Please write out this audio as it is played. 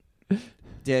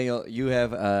Daniel, you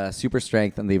have super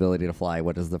strength and the ability to fly.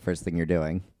 What is the first thing you're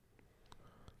doing?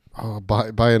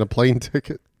 Buying a plane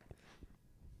ticket.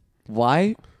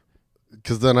 Why?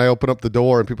 Because then I open up the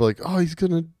door and people are like, "Oh, he's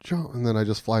gonna jump," and then I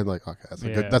just fly. And like,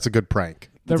 okay, that's a good prank.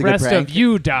 The rest of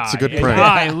you die. It's a good and prank.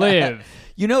 I live.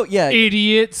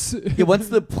 Idiots. Once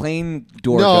the plane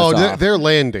door goes off. They're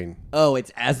landing. Oh,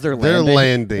 it's as they're They're landing?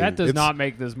 landing. That does not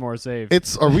make this more safe.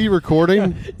 Are we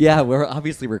recording? Yeah, we're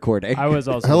obviously recording. I was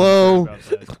also Hello. about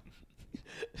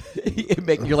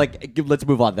that. You're like, let's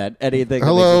move on then. Anything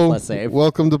Hello. that makes us less safe.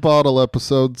 Welcome to Bottle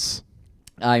Episodes.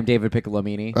 I'm David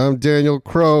Piccolomini. I'm Daniel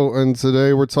Crow, and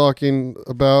today we're talking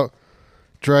about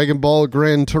Dragon Ball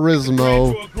Gran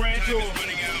Turismo.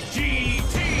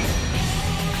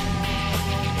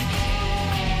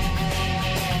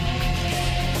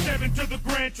 Step into the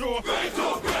Grand Tour.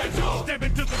 Step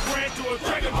into the Grand Tour.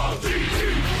 Dragon Ball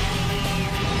GT.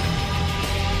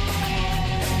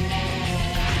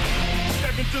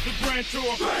 Step into the Grand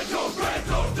Tour.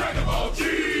 Dragon Ball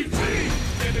GT.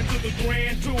 Step into the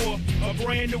Grand Tour. A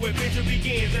brand new adventure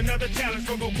begins. Another challenge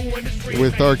from Goku in the street.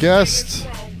 With our guest,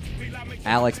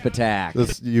 Alex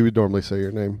Ptak. You would normally say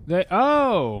your name.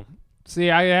 See,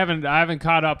 I haven't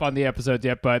caught up on the episode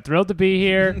yet, but thrilled to be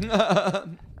here.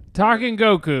 Talking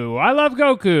Goku. I love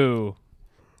Goku.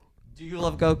 Do you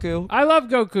love Goku? I love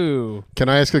Goku. Can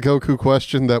I ask a Goku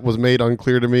question that was made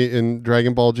unclear to me in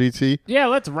Dragon Ball GT? Yeah,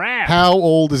 let's rap. How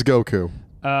old is Goku?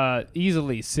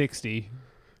 Easily 60.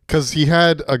 Because he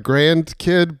had a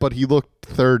grandkid, but he looked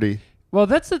 30. Well,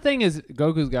 that's the thing is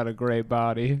Goku's got a great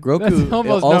body. Goku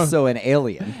is also an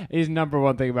alien. He's number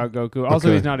one thing about Goku. Also,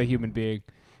 Okay. He's not a human being.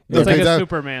 It's like a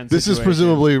Superman This is situation.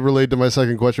 presumably related to my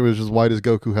second question, which is why does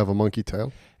Goku have a monkey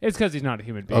tail? It's because he's not a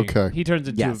human being. Okay. He turns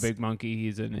into Yes. a big monkey.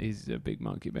 He's a big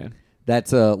monkey, man.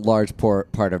 That's a large part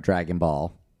of Dragon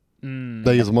Ball.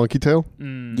 That he has a monkey tail?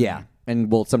 Yeah, and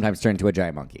will sometimes turn into a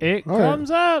giant monkey. It All right.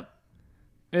 comes up.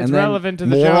 It's And then relevant to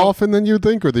the More show. often than you'd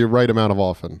think, or the right amount of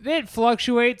often? It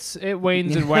fluctuates. It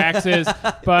wanes and waxes.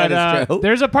 But That is true.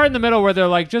 there's a part in the middle where they're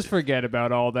like, just forget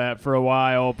about all that for a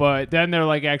while. But then they're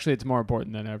like, actually, it's more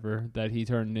important than ever that he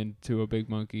turned into a big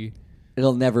monkey.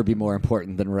 It'll never be more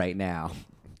important than right now.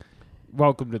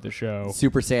 Welcome to the show.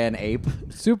 Super Saiyan ape.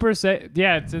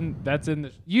 Yeah, that's in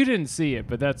the, you didn't see it,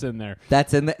 but that's in there.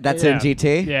 That's in Yeah.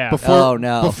 GT. Yeah. Oh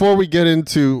no. Before we get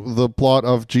into the plot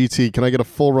of GT, can I get a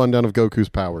full rundown of Goku's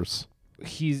powers?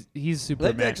 He's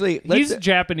Superman. Let's He's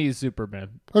Japanese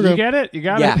Superman. Okay. You get it? You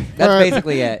got Yeah, it? that's All right.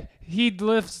 basically it. He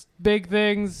lifts big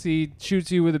things. He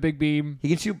shoots you with a big beam. He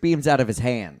can shoot beams out of his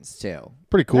hands too.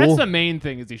 Pretty cool. That's the main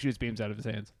thing is he shoots beams out of his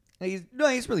hands. He's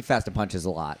really fast and punches a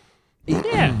lot.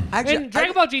 Yeah. Actually, and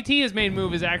Dragon Ball GT, his main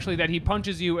move is actually that he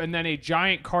punches you and then a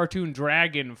giant cartoon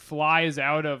dragon flies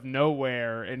out of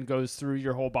nowhere and goes through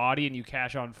your whole body and you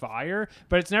catch on fire.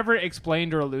 But it's never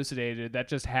explained or elucidated. That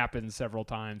just happens several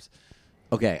times.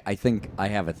 Okay, I think I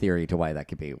have a theory to why that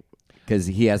could be. Because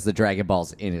he has the Dragon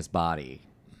Balls in his body.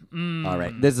 All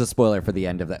right, this is a spoiler for the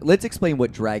end of that. Let's explain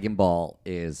what Dragon Ball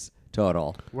is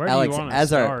total. Where Alex, do you want to as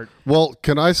start? Well,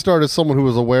 can I start as someone who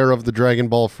was aware of the Dragon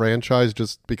Ball franchise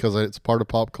just because it's part of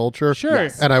pop culture? Sure.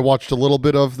 Yes. And I watched a little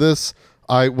bit of this.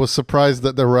 I was surprised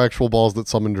that there were actual balls that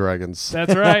summon dragons.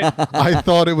 That's right. I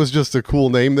thought it was just a cool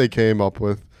name they came up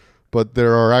with. But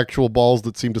there are actual balls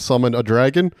that seem to summon a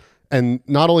dragon. And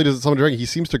not only does it summon a dragon, he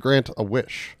seems to grant a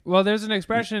wish. Well, there's an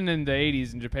expression in the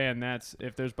 80s in Japan that's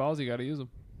if there's balls, you got to use them.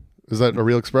 Is that a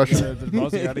real expression? If there's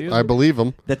balls, you got to use I them. believe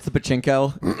him. That's the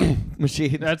pachinko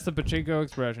machine. That's the pachinko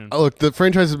expression. Look, the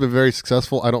franchise has been very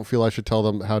successful. I don't feel I should tell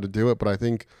them how to do it, but I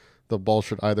think the ball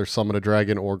should either summon a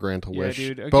dragon or grant a Yeah, wish.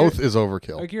 dude. Both is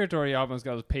overkill. Akira Toriyama's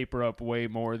got his paper up way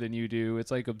more than you do.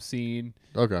 It's like obscene.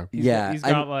 Okay. He's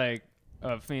got like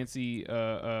a fancy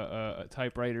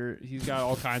typewriter. He's got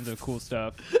all kinds of cool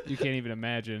stuff you can't even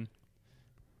imagine.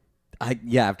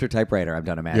 After typewriter, I'm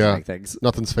done imagining Yeah. things.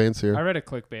 Nothing's fancier. I read a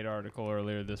clickbait article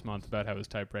earlier this month about how his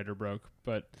typewriter broke,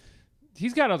 but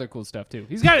he's got other cool stuff too.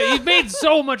 He's made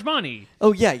so much money.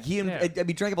 Oh yeah, Yeah. I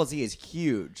mean, Dragon Ball Z is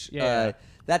huge. Yeah.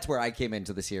 That's where I came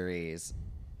into the series,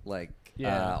 on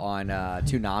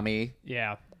Toonami.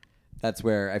 Yeah. That's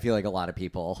where I feel like a lot of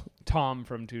people. Tom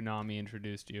from Toonami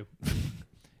introduced you.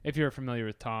 If you're familiar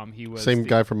with Tom, he was Same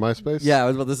guy from MySpace? Yeah, I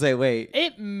was about to say. Wait,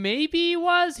 It maybe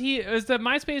was he was the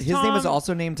MySpace. his Tom? name was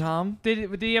also named Tom.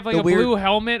 Did he have like the a weird- blue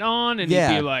helmet on and Yeah.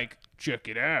 he'd be like, "Check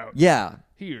it out, Yeah,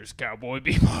 here's Cowboy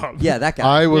Bebop." yeah, that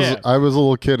guy. I was Yeah. I was a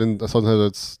little kid, and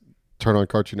sometimes I'd turn on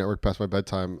Cartoon Network past my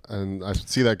bedtime, and I would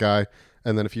see that guy,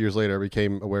 And then a few years later, I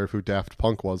became aware of who Daft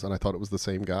Punk was, and I thought it was the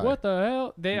same guy. What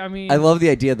the hell? I love the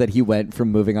idea that he went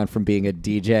from moving on from being a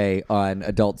DJ on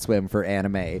Adult Swim for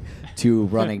anime to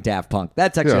running Daft Punk.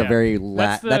 That's actually Yeah. a very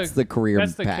that's the career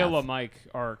That's the path. Killer Mike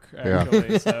arc,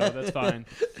 actually. So that's fine.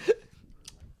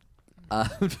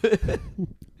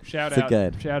 Shout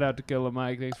out to Killer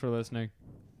Mike. Thanks for listening.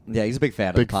 Yeah, he's a big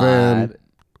fan Big of the pod. fan.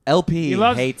 LP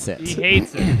hates it. He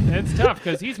hates it. It's tough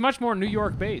because he's much more New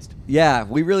York based. Yeah,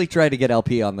 we really tried to get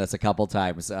LP on this a couple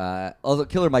times. Although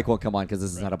Killer Mike won't come on because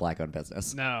this is not a black-owned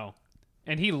business. No,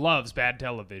 and he loves bad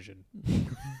television.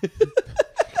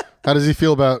 How does he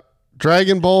feel about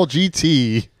Dragon Ball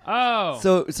GT? Oh,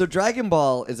 So Dragon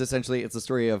Ball is essentially it's a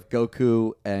story of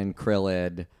Goku and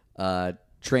Krillin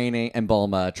training and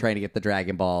Bulma trying to get the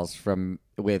Dragon Balls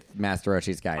with Master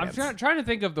Roshi's I'm guidance. trying to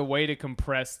think of the way to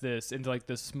compress this into like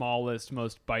the smallest,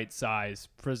 most bite-sized,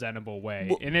 presentable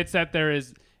way. And it's that there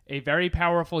is a very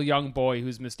powerful young boy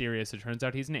who's mysterious. It turns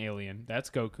out he's an alien. That's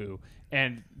Goku.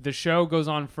 And the show goes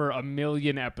on for 1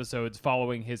 million episodes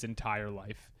following his entire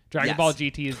life. Dragon Yes. Ball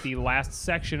GT is the last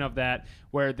section of that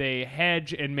where they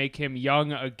hedge and make him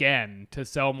young again to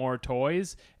sell more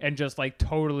toys and just like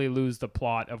totally lose the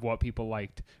plot of what people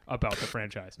liked about the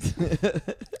franchise.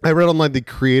 I read online the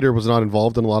creator was not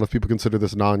involved, and a lot of people consider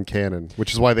this non-canon,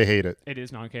 which is why they hate it. It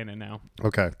is non-canon now.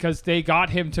 Okay. Because they got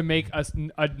him to make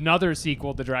another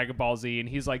sequel to Dragon Ball Z, and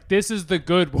he's like, this is the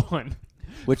good one.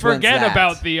 Which one's Forget that?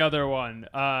 about the other one,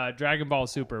 Dragon Ball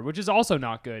Super, which is also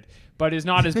not good, but is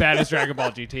not as bad as Dragon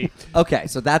Ball GT. Okay,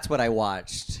 so that's what I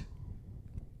watched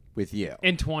with you.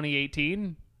 In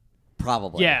 2018?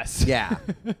 Probably. Yes. Yeah.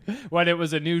 When it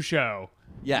was a new show.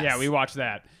 Yes. Yeah, we watched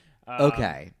that.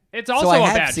 Okay. It's also so I a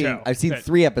have bad seen, show. I've seen Good.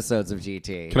 3 episodes of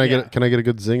GT. Can I get a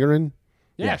good zinger in?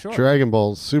 Yeah, sure. Dragon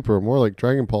Ball Super, more like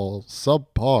Dragon Ball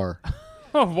subpar.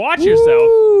 Watch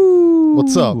yourself.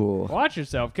 What's up? Watch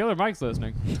yourself. Killer Mike's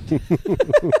listening.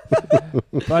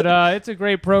 But it's a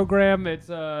great program. It's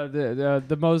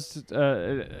the most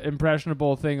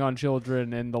impressionable thing on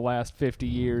children in the last 50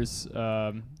 years.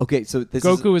 Okay, so this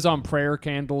Goku is on prayer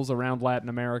candles around Latin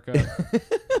America. is...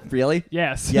 Really?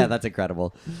 Yes. Yeah, that's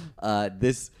incredible.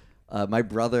 My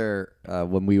brother,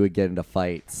 when we would get into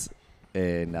fights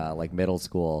in like middle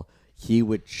school, he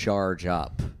would charge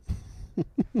up.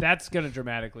 That's going to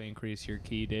dramatically increase your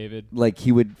key, David. Like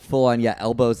he would full on,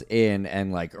 elbows in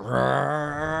and like,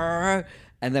 and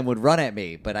then would run at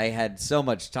me. But I had so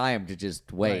much time to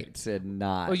just wait and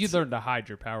not. Well, you learned to hide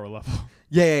your power level.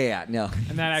 Yeah. No.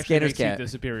 And that actually Scanners makes you can't. the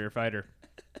superior fighter.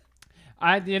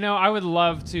 I would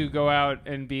love to go out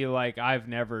and be like, I've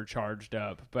never charged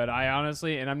up. But I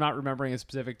honestly, and I'm not remembering a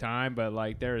specific time, but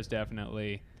like there is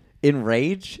definitely... In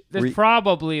Rage? There's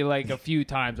probably like a few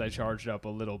times I charged up a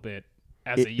little bit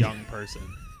as a young person.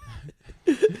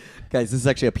 Guys, this is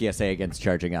actually a PSA against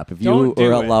charging up. If you Don't do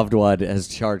or a it. loved one has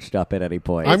charged up at any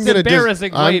point. It's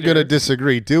embarrassing I'm later. gonna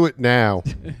disagree. Do it now.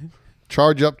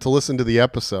 Charge up to listen to the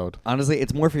episode. Honestly,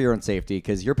 it's more for your own safety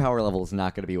because your power level is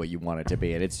not going to be what you want it to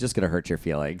be, and it's just going to hurt your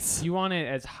feelings. You want it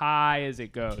as high as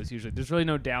it goes, usually. There's really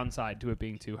no downside to it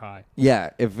being too high. Yeah,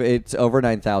 if it's over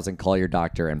 9,000, call your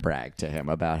doctor and brag to him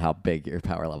about how big your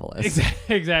power level is.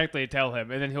 Exactly. Tell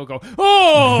him. And then he'll go,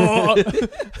 oh!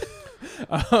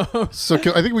 So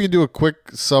I think we can do a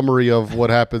quick summary of what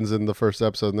happens in the first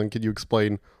episode, and then can you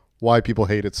explain why people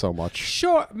hate it so much?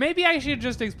 Sure. Maybe I should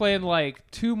just explain like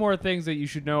 2 more things that you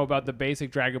should know about the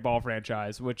basic Dragon Ball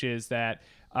franchise, which is that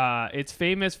it's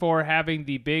famous for having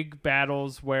the big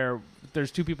battles where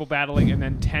there's 2 people battling and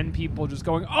then 10 people just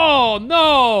going, oh,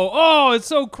 no. Oh, it's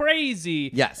so crazy.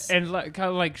 Yes. And kind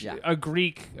of like a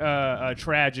Greek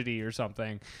tragedy or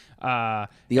something.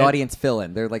 The audience fill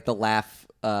in. They're like the laugh.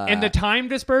 And the time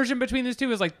dispersion between these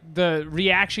 2 is like the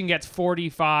reaction gets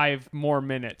 45 more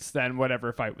minutes than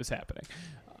whatever fight was happening.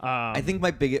 I think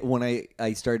my biggest when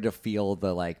I started to feel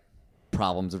the like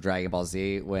problems of Dragon Ball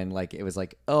Z when like it was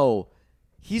like, oh,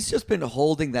 he's just been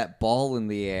holding that ball in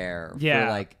the air for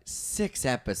like 6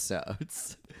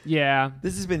 episodes. Yeah.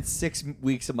 This has been 6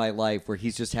 weeks of my life where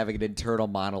he's just having an internal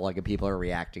monologue and people are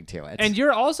reacting to it. And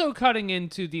you're also cutting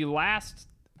into the last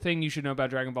thing you should know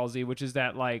about Dragon Ball Z, which is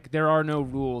that like there are no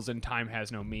rules and time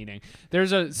has no meaning.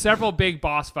 There's several big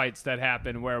boss fights that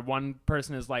happen where one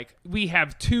person is like, we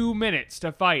have 2 minutes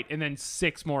to fight, and then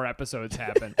 6 more episodes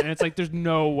happen. And it's like, there's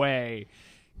no way.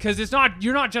 Because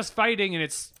you're not just fighting and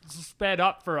it's sped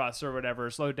up for us or whatever,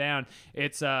 slowed down.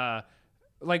 It's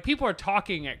like people are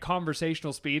talking at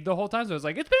conversational speed the whole time. So it's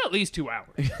like, it's been at least 2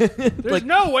 hours. There's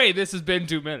no way this has been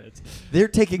 2 minutes. they're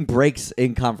taking breaks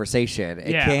in conversation.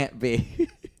 It Yeah. can't be.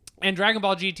 And Dragon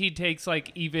Ball GT takes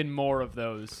like even more of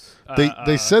those.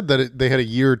 They said that they had a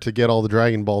year to get all the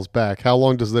Dragon Balls back. How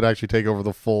long does it actually take over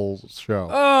the full show?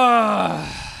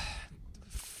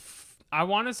 I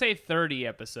want to say 30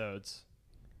 episodes.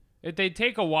 They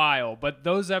take a while, but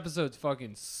those episodes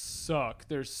fucking suck.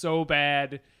 They're so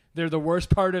bad. They're the worst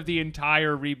part of the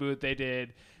entire reboot they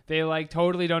did. They like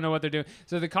totally don't know what they're doing.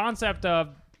 So the concept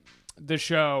of the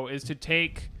show is to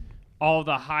take all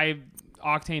the high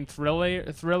octane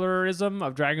thrillerism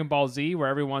of Dragon Ball Z, where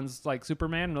everyone's like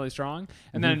Superman, really strong,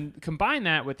 and then combine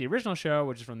that with the original show,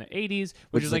 which is from the 80s,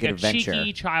 which is like a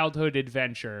cheeky childhood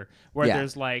adventure where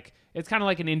there's like, it's kind of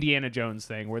like an Indiana Jones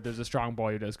thing where there's a strong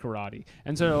boy who does karate.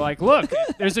 And so they're like, look,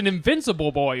 there's an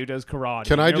invincible boy who does karate.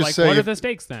 Can I just like, say, what are the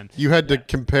stakes then? You had to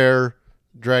compare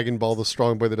Dragon Ball, the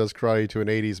strong boy that does karate, to an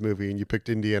 80s movie, and you picked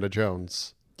Indiana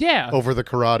Jones. Yeah. Over the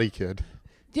Karate Kid.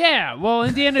 Yeah, well,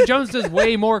 Indiana Jones does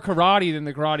way more karate than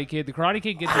the Karate Kid. The Karate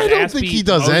Kid gets his I don't ass think beat he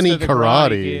does most any of the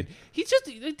karate. Kid. He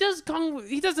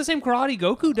does the same karate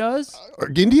Goku does.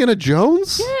 Indiana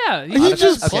Jones? Yeah, He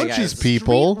just Okay, punches guys.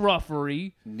 people. Street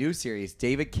roughery. New series: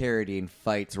 David Carradine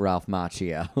fights Ralph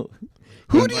Macchio.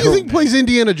 Who do you think plays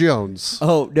Indiana Jones?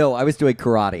 Oh no, I was doing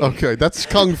karate. Okay, that's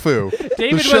Kung Fu.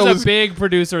 David was a big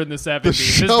producer in the 70s. His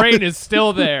show brain is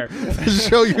still there. The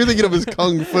show you're thinking of is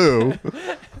Kung Fu.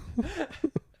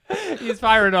 He's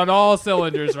firing on all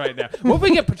cylinders right now. What if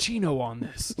we get Pacino on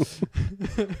this?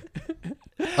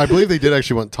 I believe they did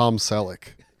actually want Tom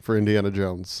Selleck for Indiana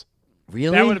Jones.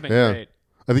 Really? That would have been Yeah. great.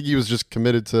 I think he was just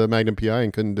committed to Magnum PI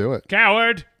and couldn't do it.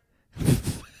 Coward!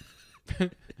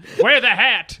 Wear the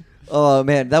hat! Oh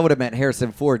man, that would have meant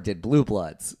Harrison Ford did Blue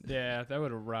Bloods. Yeah, that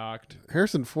would have rocked.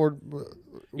 Harrison Ford.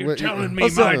 You're telling me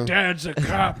Also- my dad's a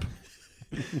cop.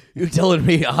 You're telling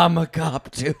me I'm a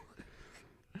cop too?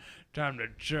 Time to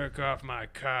jerk off my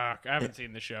cock. I haven't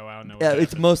seen the show. I don't know. What Yeah, that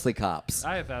it's is. mostly cops.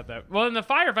 I thought that. Well, in the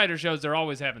firefighter shows, they're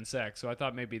always having sex, so I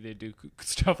thought maybe they do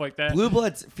stuff like that. Blue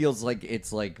Bloods feels like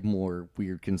it's like more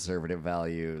weird conservative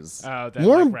values. Oh, that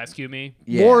More- like rescue me.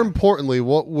 Yeah. More importantly,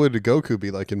 what would Goku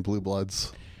be like in Blue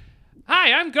Bloods?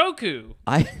 Hi, I'm Goku.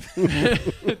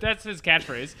 That's his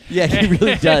catchphrase. Yeah, he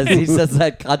really does. He says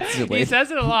that constantly. He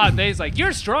says it a lot, and then he's like,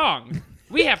 "You're strong.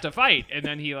 We have to fight," and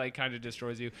then he like kind of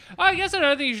destroys you. Oh, I guess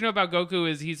another thing you should know about Goku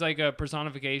is he's like a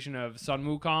personification of Sun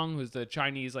Wukong, who's the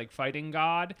Chinese like fighting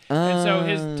god, and so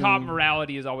his top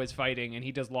morality is always fighting, and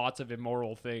he does lots of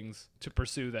immoral things to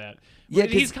pursue that. Yeah,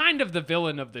 He's kind of the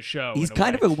villain of the show. He's in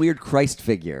kind of way. a weird Christ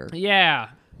figure. Yeah.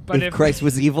 But If Christ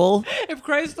was evil, if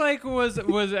Christ like was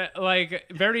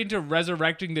like very into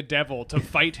resurrecting the devil to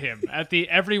fight him at the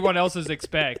everyone else's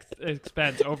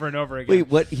expense over and over again. wait,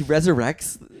 what? He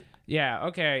resurrects? Yeah,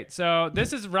 okay. So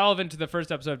this is relevant to the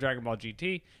first episode of Dragon Ball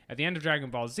GT. At the end of Dragon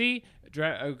Ball Z,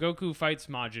 Goku fights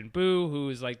Majin Buu, who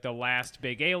is like the last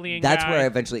big alien That's guy. where I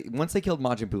eventually, once they killed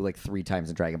Majin Buu like 3 times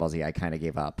in Dragon Ball Z, I kind of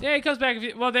gave up. Yeah, he comes back.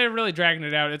 Well, they're really dragging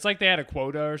it out. It's like they had a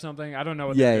quota or something. I don't know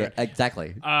what Yeah, they're yeah, doing.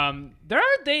 exactly.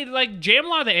 They like jam a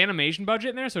lot of the animation budget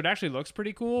in there, so it actually looks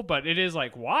pretty cool. But it is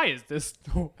like, why is this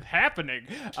happening?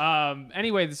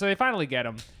 Anyway, so they finally get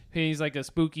him. He's like a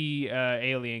spooky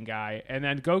alien guy, and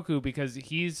then Goku, because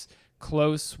he's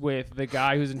close with the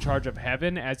guy who's in charge of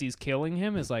heaven, as he's killing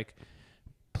him, is like,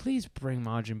 please bring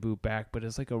Majin Buu back, but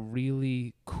as like a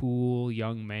really cool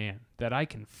young man that I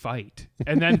can fight.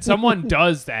 And then someone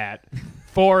does that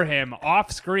for him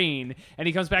off screen, and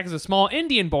he comes back as a small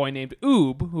Indian boy named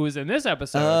Oob, who is in this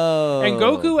episode. Oh. And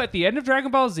Goku, at the end of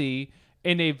Dragon Ball Z,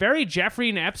 in a very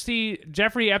Jeffrey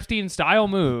Epstein style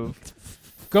move,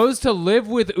 goes to live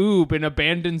with Oob and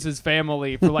abandons his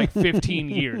family for like 15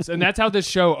 years. And that's how this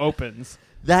show opens.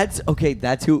 That's okay.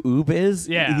 That's who Oob is.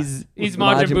 Yeah. He's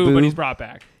Majin Buu, but he's brought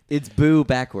back. It's Boo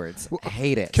backwards. I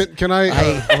hate it. Can I?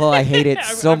 I hate it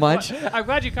so much. I'm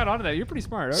glad you caught on to that. You're pretty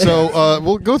smart. Okay. So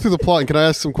we'll go through the plot. And can I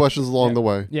ask some questions along the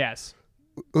way? Yes.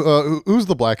 Who's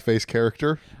the blackface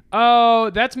character? Oh,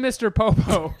 that's Mr.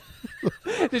 Popo.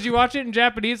 Did you watch it in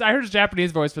Japanese? I heard his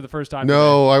Japanese voice for the first time.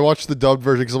 No, I watched the dubbed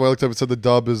version because when I looked up, it said the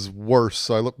dub is worse.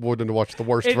 So I wanted to watch the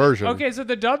worst version. Okay, so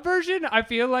the dub version, I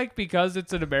feel like because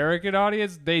it's an American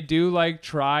audience, they do like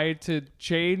try to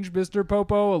change Mr.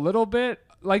 Popo a little bit.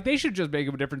 Like, they should just make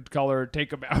him a different color or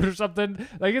take him out or something.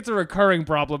 Like, it's a recurring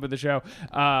problem in the show.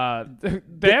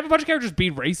 They have a bunch of characters be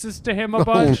racist to him a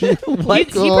bunch. He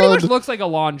pretty much looks like a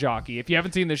lawn jockey, if you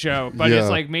haven't seen the show. But it's,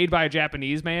 like, made by a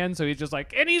Japanese man, so he's just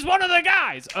like, and he's one of the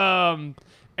guys!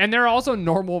 And there are also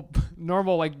normal,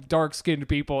 like, dark-skinned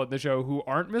people in the show who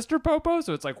aren't Mr. Popo,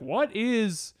 so it's like, what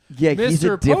is he's a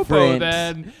Mr. Popo different...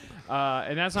 then?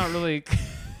 And that's not really...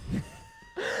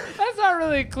 That's not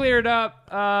really cleared up.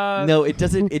 No, it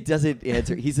doesn't. It doesn't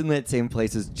answer. He's in that same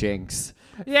place as Jinx.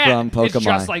 from Pokemon. It's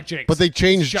just like Jinx. But they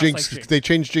changed It's just Jinx. like Jinx. They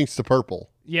changed Jinx to purple.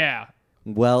 Yeah.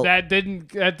 Well, That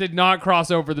did not cross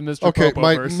over the Mr. Okay,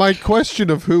 Popoverse. my question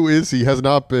of who is he has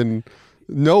not been.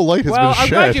 No light has Well, been I'm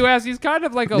shed. glad you asked. He's kind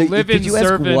of like a live-in did you ask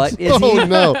servant. what is Oh he?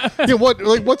 no! Yeah,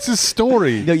 what's his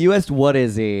story? No, you asked what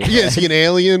is he? Yeah, is he an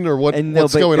alien or what? And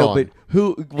what's going on?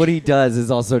 But what he does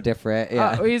is also different.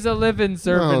 Yeah. He's a live-in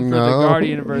servant Oh, for no. the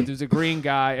Guardian of Earth, who's a green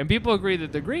guy, and people agree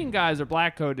that the green guys are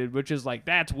black-coded, which is like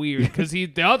that's weird because the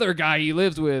other guy he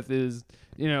lives with is.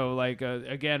 Like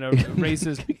again, a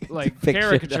racist like Fiction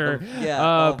caricature. of-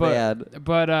 yeah.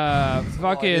 but I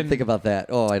fucking. didn't think about that.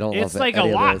 Oh, I don't love It's it. like a any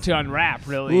of lot this. to unwrap,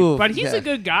 really. Ooh, but he's yeah. a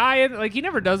good guy, and like he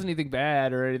never does anything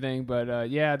bad or anything. But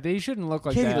yeah, they shouldn't look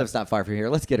like Katie that. lives not far from here.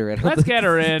 Let's get her in. Let's get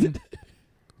her in.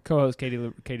 Co-host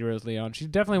Katie Rose Leon. She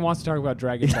definitely wants to talk about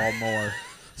Dragon Ball more.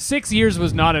 6 years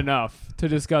was not enough to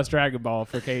discuss Dragon Ball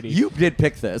for Katie. You did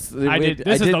pick this. I did.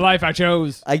 This is the life I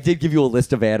chose. I did give you a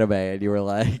list of anime, and you were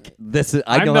like, "This is."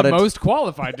 I'm the most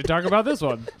qualified to talk about this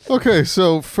one. Okay,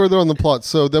 so further on the plot.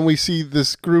 So then we see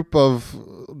this group of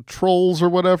trolls or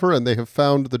whatever, and they have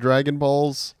found the Dragon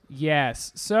Balls.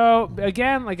 Yes. So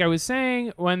again, like I was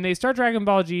saying, when they start Dragon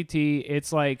Ball GT,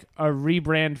 it's like a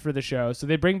rebrand for the show. So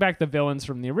they bring back the villains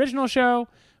from the original show,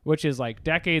 which is like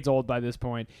decades old by this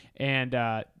point, and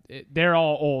they're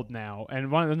all old now.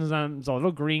 And one of them's a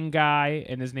little green guy,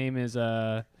 and his name is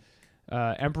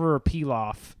Emperor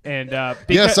Pilaf. And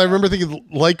Yes, I remember thinking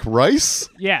like rice.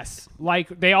 yes,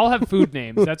 like they all have food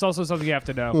names. That's also something you have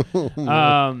to know.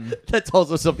 That's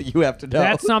also something you have to know.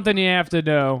 That's something you have to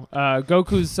know.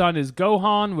 Goku's son is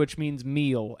Gohan, which means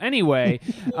meal. Anyway,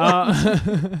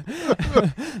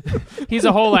 he's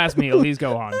a whole ass meal. He's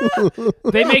Gohan.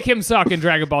 They make him suck in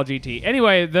Dragon Ball GT.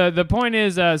 Anyway, the point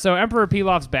is, so Emperor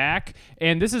Pilaf's back,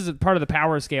 and this is part of the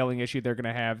power scaling issue they're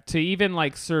gonna have to even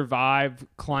like survive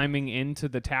climbing into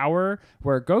the tower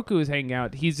where Goku is hanging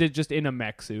out. He's just in a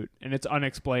mech suit, and it's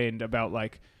unexplained about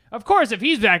like. Of course, if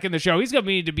he's back in the show, he's gonna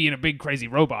need to be in a big crazy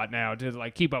robot now to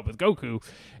like keep up with Goku,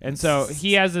 and so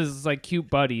he has his like cute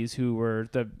buddies who were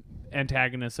the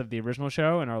antagonists of the original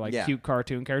show and are like cute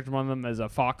cartoon characters. One of them is a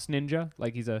fox ninja,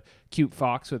 like he's a cute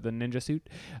fox with a ninja suit,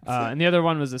 and the other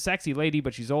one was a sexy lady,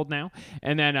 but she's old now.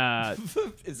 And then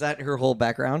Is that her whole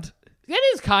background? it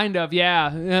is kind of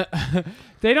yeah.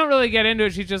 They don't really get into it.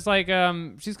 She's just like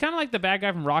she's kind of like the bad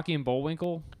guy from Rocky and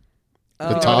Bullwinkle.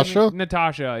 Natasha?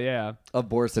 Natasha, yeah. A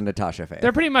Boris and Natasha fan.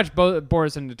 They're pretty much both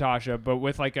Boris and Natasha, but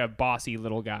with like a bossy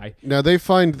little guy. Now they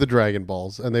find the Dragon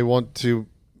Balls, and he wants to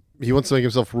make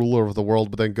himself ruler of the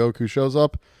world, but then Goku shows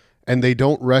up, and they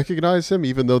don't recognize him,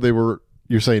 even though they were,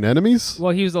 you're saying, enemies?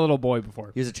 Well, he was a little boy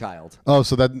before. He was a child. Oh,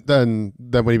 so then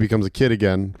when he becomes a kid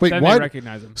again. Wait, Then why? they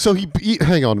recognize him. So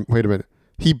hang on, wait a minute.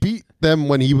 He beat them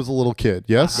when he was a little kid,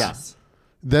 yes? Yes.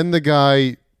 Then the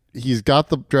guy, he's got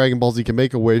the Dragon Balls, he can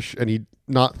make a wish, and he,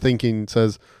 not thinking,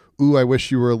 says, "Ooh, I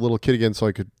wish you were a little kid again so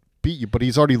I could beat you." But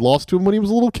he's already lost to him when he was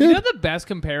a little kid. You know the best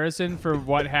comparison for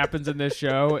what happens in this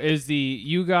show is the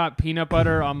 "you got peanut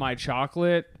butter on my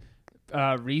chocolate"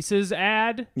 Reese's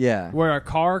ad. Yeah. Where a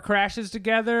car crashes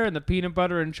together and the peanut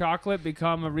butter and chocolate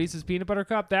become a Reese's peanut butter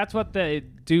cup. That's what they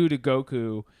do to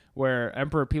Goku. Where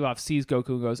Emperor Pilaf sees Goku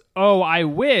and goes, "Oh, I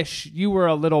wish you were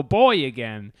a little boy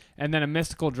again." And then a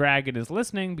mystical dragon is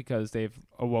listening because they've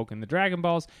awoken the Dragon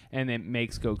Balls, and it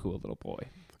makes Goku a little boy.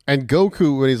 And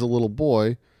Goku, when he's a little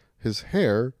boy, his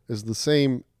hair is the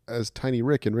same as Tiny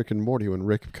Rick in Rick and Morty when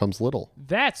Rick becomes little.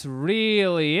 That's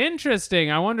really interesting.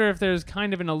 I wonder if there's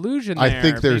kind of an illusion there. I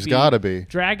think there's Maybe got to be.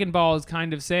 Dragon Ball is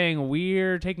kind of saying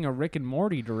we're taking a Rick and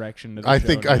Morty direction to the I show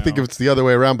think now. it's the other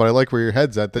way around, but I like where your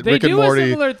head's at. That They Rick and do Morty. a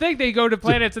similar thing. They go to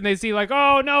planets and they see like,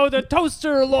 oh no, the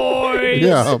toaster lords.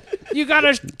 Yeah. You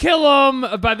gotta kill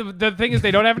them. But the thing is,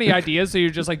 they don't have any ideas, so you're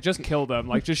just like, just kill them.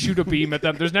 Like, just shoot a beam at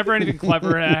them. There's never anything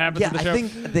clever that happens Yeah, in the I show.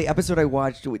 think the episode I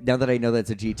watched, now that I know that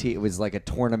it's a GT, it was like a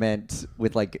tournament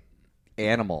with like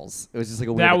animals. It was just like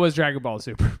a weird... That was Dragon Ball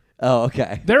Super. Oh,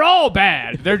 okay. They're all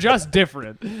bad. They're just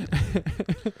different.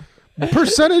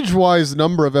 Percentage-wise,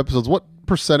 number of episodes. What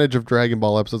percentage of Dragon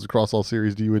Ball episodes across all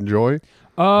series do you enjoy?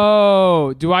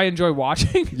 Oh, do I enjoy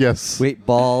watching? Yes. Wait,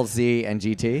 Ball, Z, and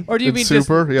GT? Or do you And mean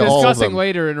Super? Yeah, all of discussing them.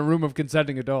 later in a room of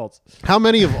consenting adults? How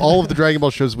many of all of the Dragon Ball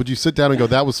shows would you sit down and go,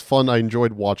 "That was fun. I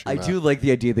enjoyed watching I that"? do like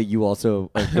the idea that you also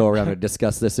go around and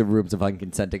discuss this in rooms of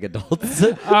unconsenting adults.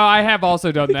 I have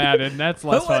also done that, and that's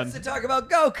less Who fun. wants to talk about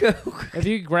Goku? If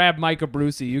you grab Micah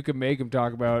Brucey, you can make him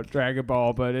talk about Dragon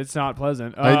Ball, but it's not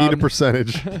pleasant. I need a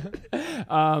percentage.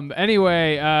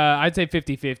 Anyway, I'd say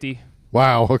 50-50.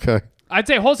 Wow. Okay. I'd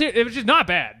say whole series, which is not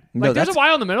bad. Like, there's a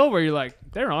while in the middle where you're like,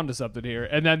 they're onto something here,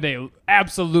 and then they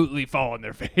absolutely fall on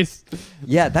their face.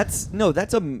 Yeah, that's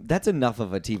enough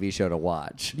of a TV show to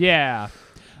watch. Yeah.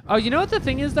 Oh, you know what the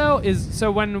thing is though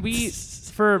so when we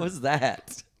What was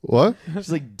that? What?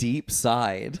 Just like deep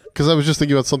sighed. Because I was just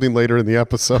thinking about something later in the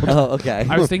episode. Oh, okay.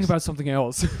 I was thinking about something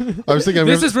else. I was thinking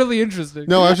this is really interesting.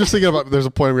 No, I was just thinking about there's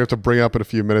a point we have to bring up in a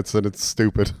few minutes and it's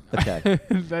stupid. Okay.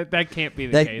 that can't be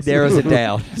the case. That narrows it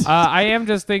down. I am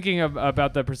just thinking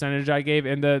about the percentage I gave,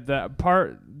 and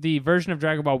the version of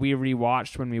Dragon Ball we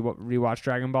rewatched when we rewatched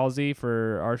Dragon Ball Z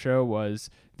for our show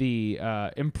was the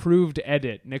improved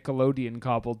edit Nickelodeon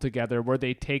cobbled together, where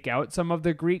they take out some of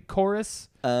the Greek chorus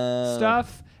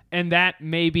stuff, and that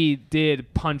maybe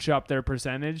did punch up their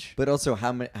percentage. But also,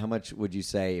 how much would you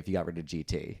say if you got rid of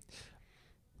GT?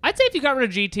 I'd say if you got rid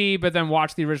of GT, but then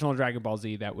watch the original Dragon Ball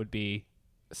Z, that would be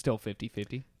still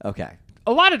 50-50. Okay.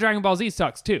 A lot of Dragon Ball Z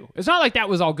sucks, too. It's not like that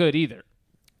was all good, either.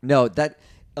 No, that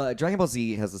Dragon Ball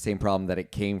Z has the same problem that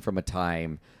it came from a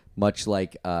time much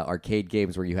like arcade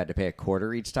games where you had to pay a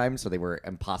quarter each time, so they were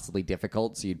impossibly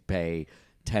difficult, so you'd pay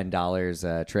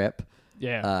 $10 a trip.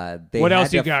 Yeah. What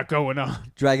else you got going on?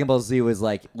 Dragon Ball Z was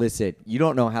like, listen, you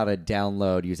don't know how to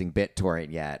download using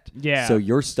BitTorrent yet. Yeah. So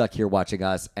you're stuck here watching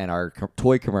us and our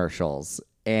toy commercials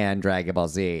and Dragon Ball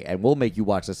Z, and we'll make you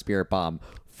watch the Spirit Bomb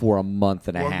for a month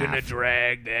and a half. We're going to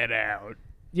drag that out.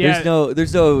 Yeah.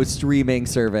 There's no streaming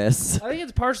service. I think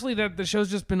it's partially that the show's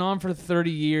just been on for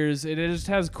 30 years. It just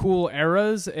has cool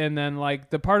eras, and then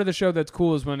like the part of the show that's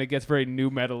cool is when it gets very new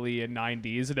metal-y in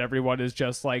 90s, and everyone is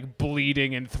just like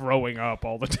bleeding and throwing up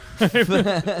all the time.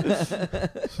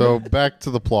 So back to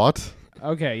the plot.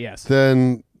 Okay, yes.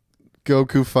 Then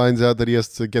Goku finds out that he has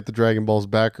to get the Dragon Balls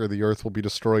back or the Earth will be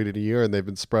destroyed in a year, and they've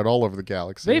been spread all over the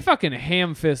galaxy. They fucking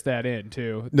ham-fist that in,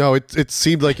 too. No, it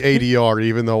seemed like ADR,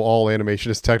 even though all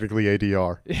animation is technically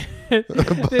ADR.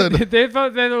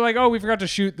 They're like, oh, we forgot to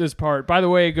shoot this part. By the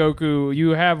way, Goku,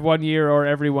 you have 1 year or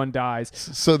everyone dies.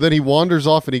 So then he wanders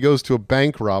off and he goes to a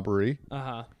bank robbery.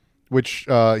 Uh-huh. Which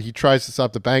he tries to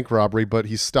stop the bank robbery, but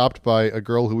he's stopped by a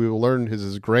girl who we will learn is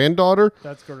his granddaughter.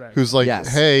 That's correct. Who's like,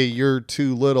 Yes. hey, you're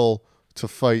too little to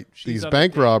fight these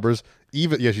bank robbers.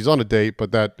 She's on a date,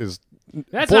 but that's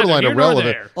borderline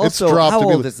irrelevant. Also, it's dropped how to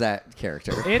be old is that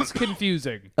character? It's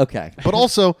confusing. Okay. But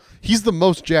also, he's the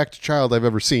most jacked child I've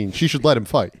ever seen. She should let him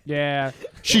fight. Yeah.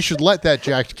 She should let that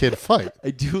jacked kid fight.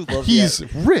 I do love He's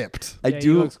ripped. Yeah, he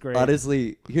looks great.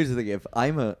 Honestly, here's the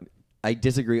thing. I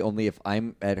disagree only if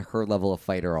I'm at her level of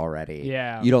fighter already.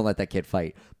 Yeah. You don't let that kid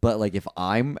fight. But like if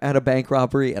I'm at a bank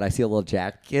robbery and I see a little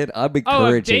jacked kid, I'm Oh, if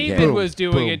encouraging David him. was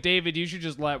doing Boom. it, David, you should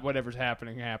just let whatever's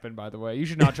happening happen, by the way. You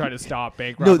should not try to stop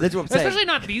bank robbery. No, that's what I'm saying. Especially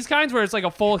not these kinds where it's like a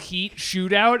full heat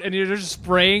shootout and you're just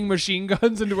spraying machine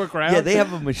guns into a crowd. Yeah, they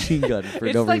have a machine gun for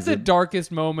It's no like reason. the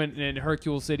darkest moment in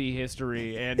Hercule City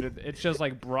history, and it's just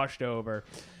like brushed over.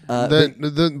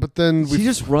 But then she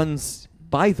just runs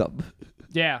by them.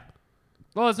 Yeah.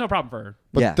 Well, it's no problem for her.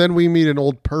 Yeah. then we meet an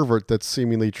old pervert that's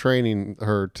seemingly training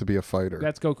her to be a fighter.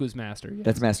 That's Goku's master. Yes.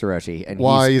 That's Master Roshi. And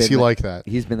Why he's is he been like that?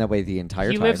 He's been that way the entire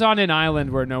He time. lives on an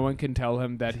island where no one can tell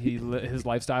him that his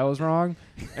lifestyle is wrong,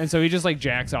 and so he just like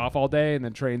jacks off all day and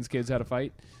then trains kids how to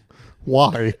fight.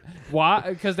 Why? Why?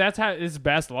 Because that's how his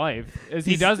best life is.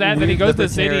 He He's does that, then he weird goes to the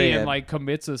city libertarian. and like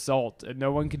commits assault, and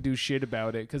no one can do shit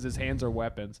about it because his hands are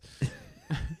weapons.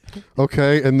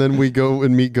 Okay, and then we go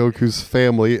and meet Goku's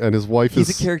family, and his wife He's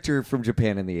is... a character from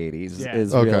Japan in the 80s. Yeah.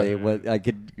 Is Okay. really what I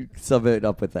could sum it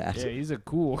up with that. Yeah, he's a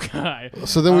cool guy.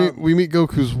 So then we meet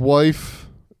Goku's wife,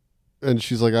 and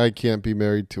she's like, I can't be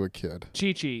married to a kid.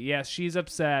 Chi-Chi, yes, she's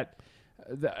upset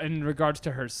in regards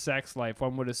to her sex life,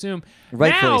 one would assume.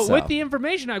 Rightfully now, so. with the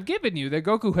information I've given you, that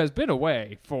Goku has been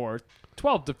away for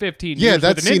 12 to 15 Yeah, years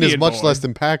that with an scene is Indian much boy. less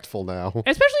impactful now.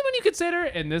 Especially when you consider,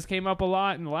 and this came up a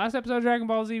lot in the last episode of Dragon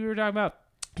Ball Z we were talking about,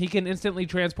 he can instantly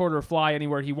transport or fly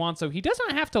anywhere he wants, so he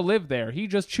doesn't have to live there. He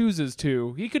just chooses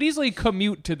to. He could easily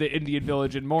commute to the Indian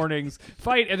village in mornings,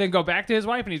 fight, and then go back to his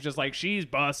wife, and he's just like, she's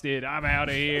busted. I'm out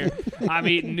of here. I'm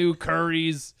eating new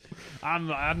curries. I'm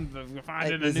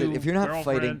finding a Listen, new if you're not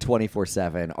girlfriend. fighting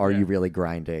 24/7, are you really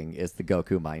grinding? Is the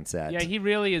Goku mindset. Yeah, he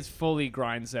really is fully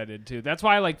grind-setted, too. That's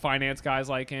why, like, finance guys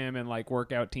like him and, like,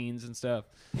 workout teens and stuff.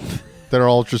 They're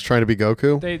all just trying to be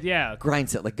Goku? Yeah. Grind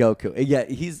set like Goku. Yeah,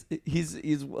 he's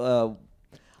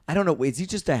I don't know. Is he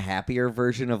just a happier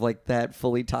version of like that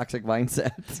fully toxic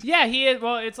mindset? Yeah, he is.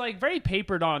 Well, it's like very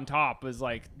papered on top. Is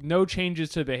like no changes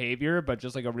to behavior, but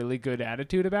just like a really good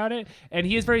attitude about it. And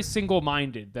he is very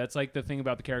single-minded. That's like the thing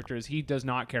about the character is he does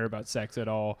not care about sex at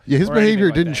all. Yeah, his or anything behavior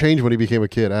like didn't that. change when he became a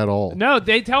kid at all. No,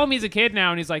 they tell him he's a kid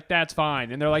now, and he's like, "That's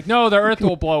fine." And they're like, "No, the Earth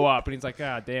will blow up," and he's like,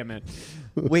 "God damn it."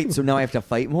 Wait, so now I have to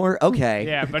fight more? Okay.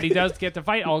 Yeah, but he does get to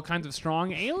fight all kinds of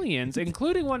strong aliens,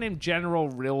 including one named General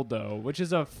Rildo, which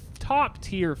is a top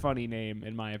tier funny name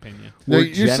in my opinion. No, Or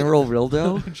you're General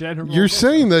Rildo? General. You're Rildo.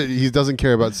 saying that he doesn't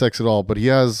care about sex at all, but he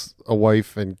has a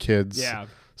wife and kids. Yeah.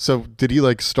 So did he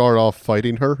like start off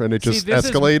fighting her and it just this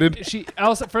is- escalated? she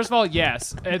also, first of all,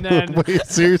 yes, and then Wait,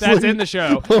 seriously? that's in the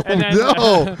show. Oh, And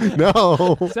then,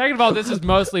 no. second of all, this is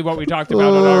mostly what we talked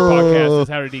about on our podcast: is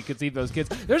how did he conceive those kids?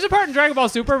 There's a part in Dragon Ball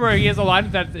Super where he has a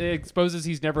line that exposes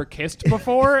he's never kissed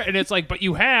before, and it's like, but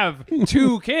you have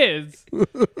 2 kids,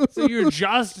 so you're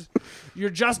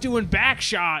just doing back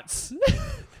shots.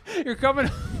 You're coming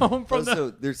home from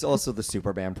There's also the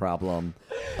Superman problem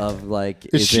of like,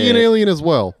 Is she an alien as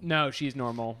well? No, she's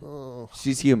normal.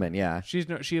 She's human, yeah. She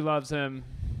loves him.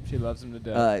 She loves him to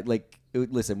death.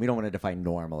 Listen, we don't want to define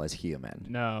normal as human.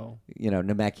 No,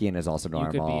 Namekian is also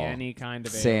normal. you could be any kind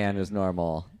of Sand alien. is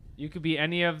normal. You could be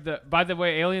any of the. By the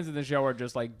way, aliens in the show are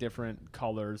just like different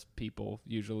colors. People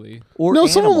usually. Or No,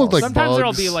 some of them animals. look like Sometimes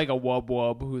there'll bugs. be like a wub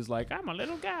wub who's like, I'm a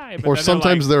little guy. But Or then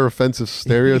sometimes they're they're offensive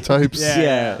stereotypes.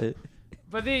 Yeah. Yeah.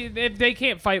 but they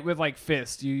can't fight with like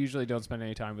fists. You usually don't spend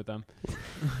any time with them.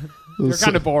 They're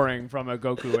kind of boring from a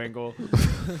Goku angle.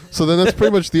 So then that's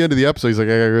pretty much the end of the episode. He's like,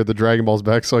 I gotta get the Dragon Balls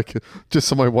back so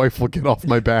so my wife will get off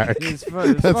my back. This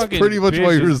That's fucking pretty much bitch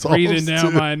what he is resolves breathing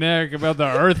down to. my neck about the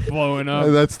Earth blowing up.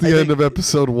 And that's the end of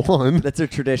episode 1. That's a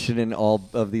tradition in all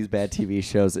of these bad TV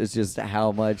shows. It's just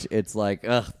how much it's like,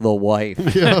 ugh, the wife.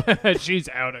 She's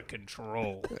out of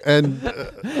control, And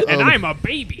and I'm a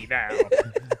baby now.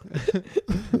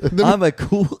 I'm a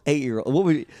cool 8-year-old. What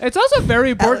would It's also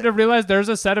very important to realize there's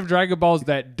a set of Dragon Balls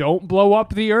that don't blow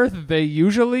up the Earth that they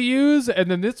usually use, and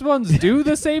then this ones do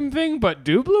the same thing but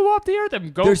do blow up the Earth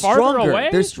and go they're farther stronger. away.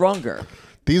 They're stronger.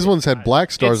 these ones had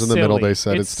black stars It's in the middle, silly. they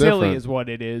said. It's silly different. is what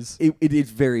it is. It is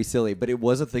very silly, but it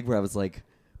was a thing where I was like,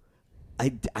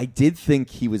 I did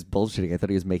think he was bullshitting. I thought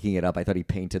he was making it up. I thought he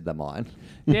painted them on.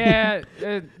 Yeah,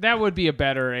 that would be a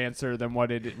better answer than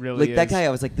what it really Like is. that guy, I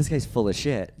was like, this guy's full of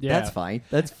shit. Yeah. That's fine.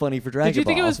 That's funny for Dragon Did you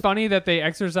think it Ball. was funny that they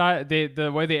exercise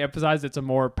the way they emphasized it's a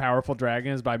more powerful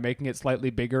dragon is by making it slightly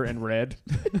bigger and red?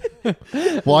 Well,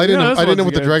 I didn't No, know, this I didn't know one's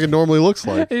what the good. dragon normally looks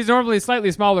like. He's normally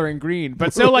slightly smaller and green,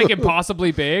 but still like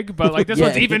impossibly big. But like this Yeah,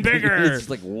 one's even bigger. It's just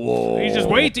like, whoa. You just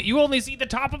wait. You only see the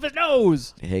top of his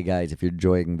nose. Hey guys, if you're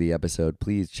enjoying the episode,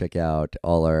 please check out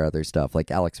all our other stuff like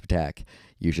Alex Ptak.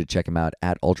 You should check him out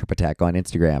at Ultra Ptak on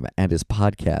Instagram and his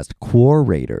podcast, Quora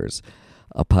Raiders,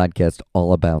 a podcast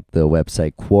all about the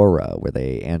website Quora, where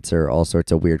they answer all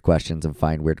sorts of weird questions and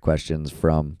find weird questions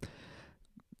from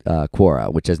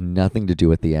Quora, which has nothing to do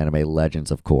with the anime Legends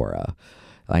of Korra.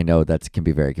 I know that can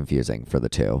be very confusing for the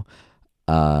two.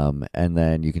 And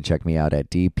then you can check me out at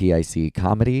DPIC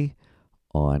Comedy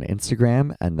on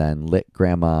Instagram, and then Lit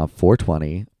Grandma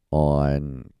 420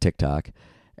 on TikTok.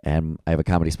 And I have a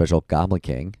comedy special, Goblin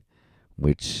King,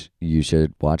 which you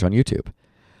should watch on YouTube.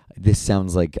 This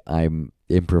sounds like I'm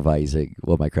improvising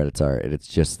what my credits are, and it's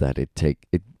just that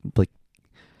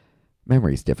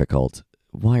memory's difficult.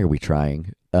 Why are we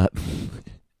trying?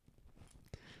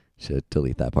 Should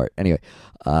delete that part. Anyway,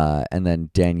 and then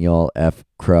Daniel F.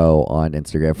 Crow on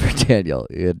Instagram for Daniel.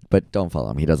 But don't follow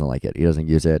him. He doesn't like it. He doesn't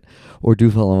use it. Or do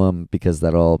follow him because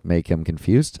that'll make him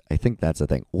confused. I think that's the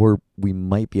thing. Or we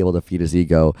might be able to feed his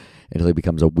ego until he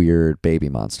becomes a weird baby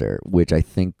monster, which I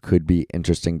think could be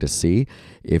interesting to see,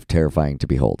 if terrifying to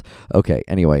behold. Okay,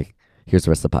 anyway, here's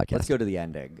the rest of the podcast. Let's go to the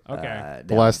ending. Okay.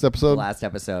 The last episode? The last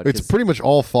episode. It's pretty much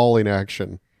all falling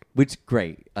action. Which,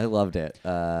 great. I loved it.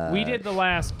 We did the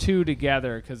last 2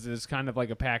 together because it's kind of like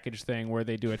a package thing where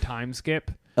they do a time skip.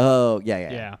 Oh,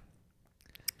 yeah.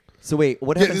 So wait,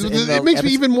 what happens in the it makes me episode-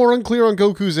 even more unclear on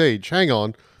Goku's age. Hang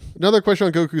on. Another question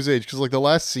on Goku's age, because like the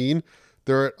last scene,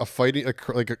 they're at a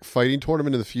fighting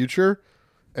tournament in the future,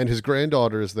 and his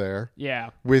granddaughter is there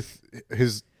Yeah. with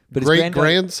his But his great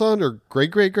grandson or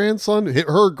great great grandson,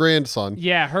 her grandson,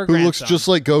 Yeah, her who looks grandson. just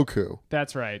like Goku.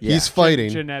 That's right. Yeah. He's fighting.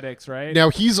 Genetics, right? Now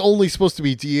he's only supposed to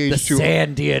be The DH2.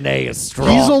 sand DNA is strong.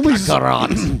 He's only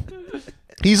Kakarot.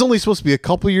 he's only supposed to be a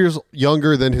couple years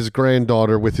younger than his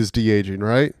granddaughter with his de-aging,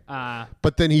 right?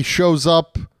 But then he shows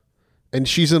up, and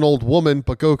she's an old woman.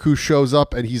 But Goku shows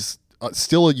up, and he's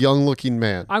still a young-looking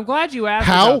man. I'm glad you asked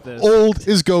How about this. old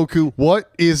is Goku?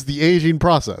 What is the aging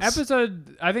process?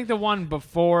 Episode, I think the one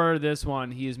before this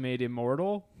one, he is made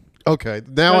immortal. Okay,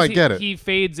 now I get it. He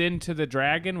fades into the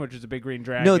dragon, which is a big green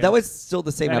dragon. No, that was still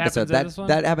the same That episode. happens in this one?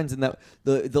 That happens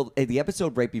in the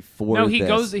episode right before. No, he this.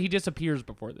 goes. He disappears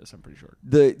before this. I'm pretty sure.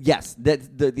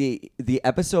 The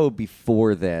episode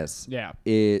before this. Yeah.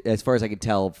 As far as I could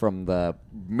tell from the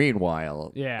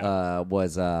meanwhile. Yeah.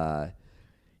 Was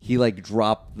he like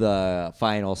dropped the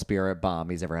final spirit bomb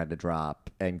he's ever had to drop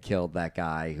and killed that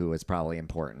guy who was probably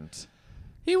important.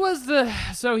 He was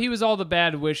all the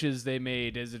bad wishes they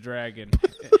made as a dragon.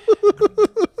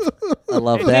 I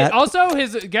love that. Also,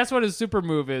 guess what his super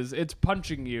move is? It's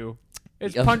punching you.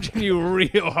 It's punching you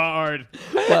real hard.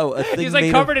 Wow, he's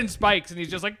like covered in spikes, and he's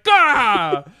just like,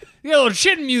 "Gah! You got a little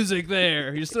shin music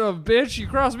there. You son of a bitch. You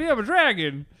crossed me, I'm a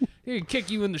dragon. He can kick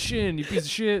you in the shin, you piece of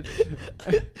shit."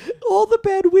 All the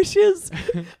bad wishes.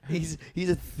 He's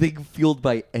a thing fueled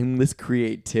by endless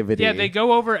creativity. Yeah, they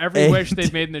go over every wish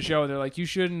they've made in the show, and they're like, "You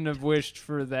shouldn't have wished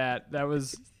for that. That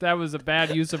was a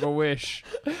bad use of a wish."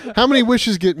 How many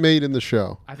wishes get made in the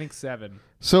show? I think 7.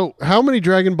 So how many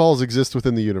Dragon Balls exist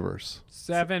within the universe?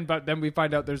 7, but then we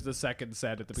find out there's the second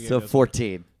set at the beginning. So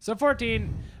 14. So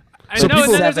 14. So And then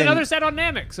there's 7. another set on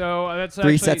Namek. So that's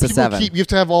 3 sets of People 7. you have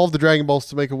to have all of the Dragon Balls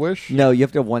to make a wish? No, you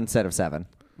have to have 1 set of 7.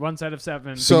 one set of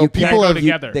 7. So you people can't have go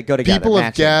together. They go together. People have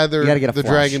matching. You gotta gathered get a the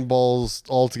flush. Dragon Balls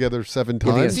all together 7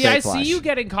 Yeah, times. See, I Flash. see you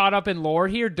getting caught up in lore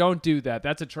here. Don't do that.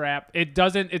 That's a trap.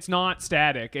 It's not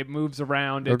static. It moves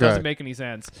around. It Okay. doesn't make any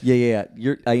sense. Yeah.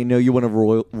 I know you want a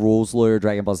rules lawyer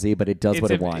Dragon Ball Z, but it does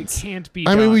what it wants. It can't be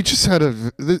I done. mean, we just had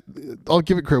I'll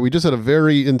give it credit. We just had a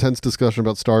very intense discussion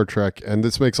about Star Trek, and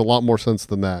this makes a lot more sense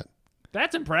than that.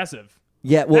 That's impressive.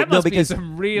 Yeah, well, that must no, because be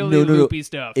some really loopy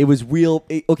stuff. It was real.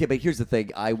 Okay, but here's the thing.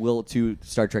 I will, to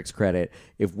Star Trek's credit,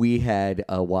 if we had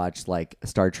watched like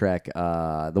Star Trek,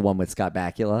 the one with Scott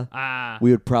Bakula,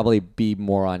 we would probably be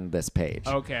more on this page.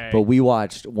 Okay. But we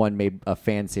watched one made a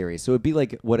fan series, so it'd be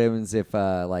like what happens if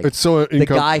like It's so the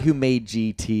guy who made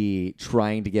GT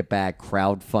trying to get back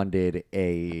crowdfunded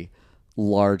a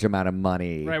large amount of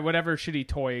money. Right, whatever shitty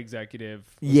toy executive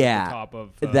was Yeah, at the top of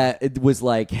that it was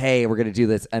like, hey, we're gonna do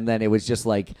this, and then it was just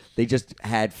like they just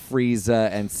had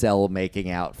Frieza and Cell making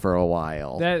out for a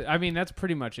while. that's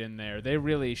pretty much in there. They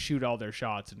really shoot all their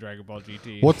shots in Dragon Ball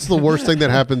GT. What's the worst thing that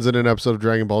happens in an episode of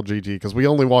Dragon Ball GT? Because we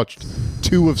only watched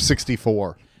 2 of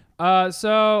 64.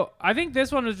 So I think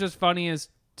this one was just funniest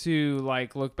to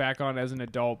like look back on as an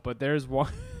adult, but there's one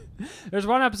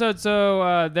episode.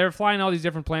 So they're flying all these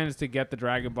different planets to get the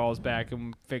Dragon Balls back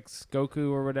and fix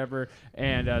Goku or whatever,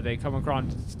 and they come across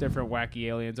different wacky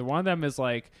aliens, and one of them is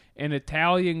like an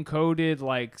Italian coded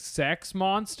like sex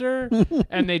monster,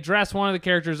 and they dress one of the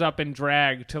characters up in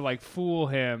drag to like fool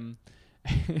him,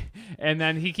 and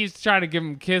then he keeps trying to give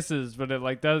him kisses, but it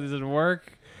like doesn't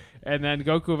work. And then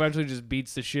Goku eventually just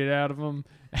beats the shit out of him.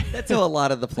 That's how a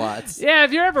lot of the plots. Yeah,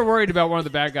 if you're ever worried about one of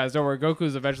the bad guys, don't worry.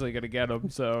 Goku's eventually going to get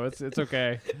him, so it's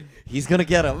okay. He's gonna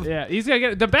get him. Yeah, he's going to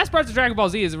get. The best parts of Dragon Ball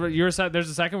Z is there's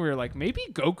a second where you're like, maybe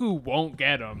Goku won't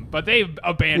get him, but they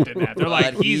abandoned that. They're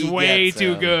like, But he's he way gets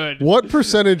too him. good. What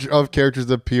percentage of characters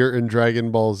that appear in Dragon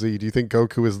Ball Z do you think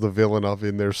Goku is the villain of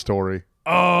in their story?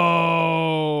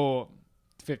 Oh,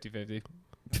 50-50.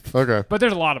 Okay. But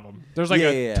there's a lot of them. There's like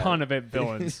Yeah. ton of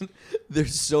villains.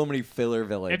 There's so many filler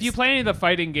villains. If you play any of the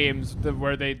fighting games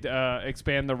where they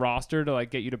expand the roster to like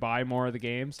get you to buy more of the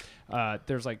games,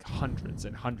 there's like hundreds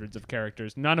and hundreds of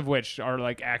characters, none of which are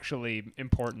like actually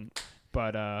important.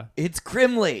 But it's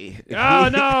Grimly. oh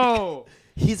no,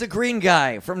 He's a green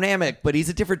guy from Namek, but he's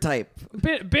a different type.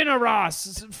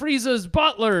 Binaros, Frieza's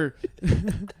butler.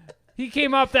 He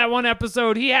came up that one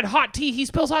episode. He had hot tea. He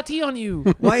spills hot tea on you.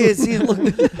 Why is he?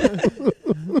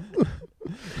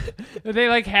 They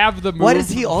like have the move. Why does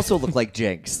he also look like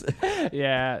Jinx?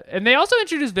 Yeah, and they also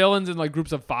introduce villains in like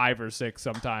groups of 5 or 6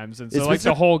 sometimes, and so Is like this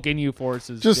the a- whole Ginyu Force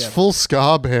is Just full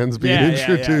ska bands being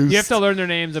introduced. Yeah. You have to learn their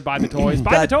names and buy the toys.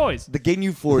 Buy the toys. The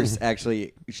Ginyu Force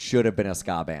actually should have been a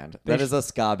ska band. That is a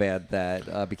ska band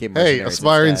that became. Hey, mercenaries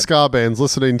aspiring instead. ska bands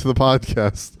listening to the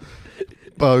podcast.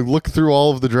 Look through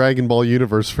all of the Dragon Ball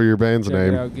universe for your band's Check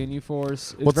name. it out. Ginyu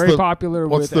Force is What's very the- popular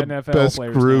What's with the NFL best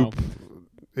players group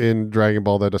now. in Dragon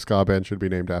Ball that a ska band should be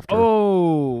named after?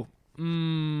 Oh,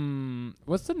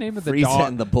 what's the name of the Frieza dog?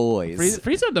 and the Boys.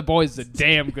 Frieza and the Boys is a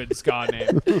damn good ska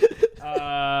name.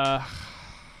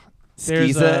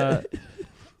 There's Skiza.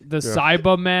 the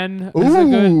Cybermen is a Ooh.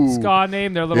 good ska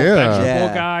name. They're little Yeah. vegetable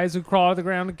Yeah. guys who crawl to the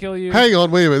ground to kill you. Hang on,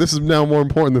 wait a minute. This is now more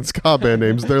important than ska band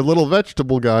names. They're little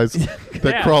vegetable guys that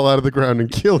Yeah. crawl out of the ground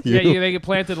and kill you. Yeah, they get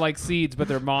planted like seeds, but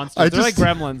they're monsters. I They're like just-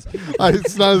 gremlins.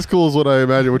 It's not as cool as what I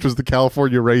imagined, which was the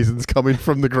California raisins coming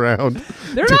from the ground.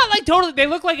 They're not like totally. They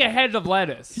look like a head of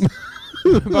lettuce,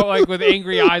 but like with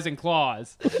angry eyes and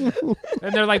claws.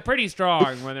 And they're like pretty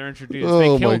strong when they're introduced. Oh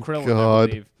They kill my Krillin, God. I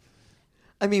believe.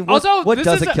 I mean, what this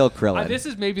doesn't is kill Krillin? This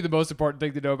is maybe the most important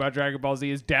thing to know about Dragon Ball Z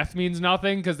is death means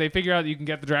nothing because they figure out that you can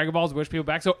get the Dragon Balls and wish people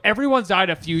back. So everyone's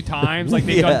died a few times, like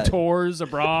they've Yeah. done tours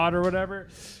abroad or whatever.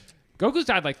 Goku's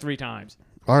died like 3 times.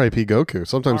 R.I.P. Goku.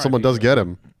 Sometimes someone does get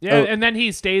him. Yeah, and then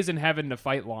he stays in heaven to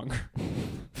fight longer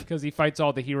because he fights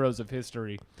all the heroes of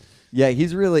history. Yeah,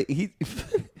 he's really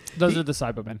Those are the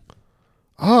Cybermen.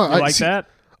 Oh, You like that?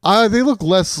 They look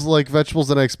less like vegetables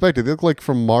than I expected. They look like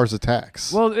from Mars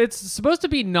Attacks. Well, it's supposed to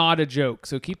be not a joke,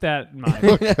 so keep that in mind.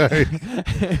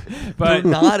 Okay. But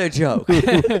not a joke.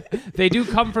 they do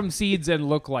come from seeds and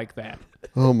look like that.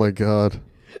 Oh my god.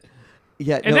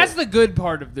 Yeah, And that's the good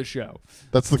part of the show.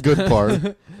 That's the good part.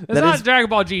 That's That not is- Dragon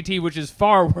Ball GT, which is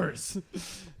far worse.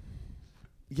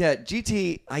 Yeah,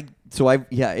 GT.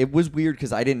 It was weird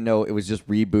because I didn't know it was just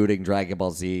rebooting Dragon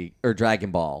Ball Z or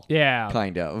Dragon Ball. Yeah.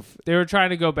 Kind of. They were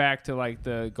trying to go back to like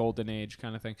the golden age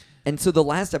kind of thing. And so the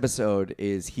last episode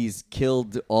is he's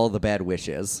killed all the bad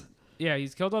wishes. Yeah,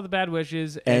 he's killed all the bad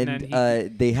wishes, And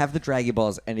then they have the Dragon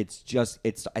Balls, and it's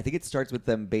I think it starts with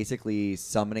them basically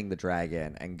summoning the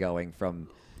dragon and going from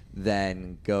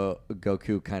then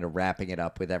Goku kind of wrapping it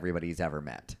up with everybody he's ever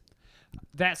met.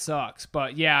 that sucks.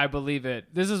 But yeah, I believe it.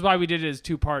 This is why we did it as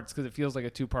 2 parts, because it feels like a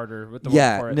 2-parter with the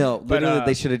one for it. No, But, literally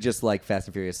they should have just like Fast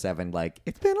and Furious 7, like,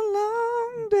 it's been a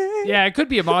long day. yeah, it could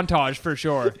be a montage for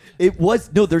sure. It was,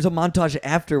 no, there's a montage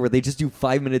after where they just do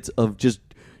 5 minutes of just,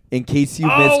 in case you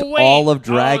missed wait. all of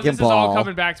Dragon this Ball. is all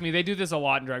coming back to me. They do this a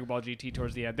lot in Dragon Ball GT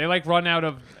towards the end. They like run out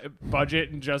of budget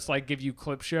and just like give you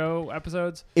clip show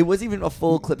episodes. It wasn't even a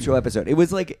full clip show episode. It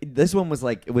was like, this one was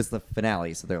like, it was the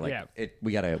finale. So they're like, Yeah.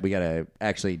 we gotta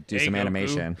actually do Hey, some Goku,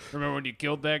 animation. Remember when you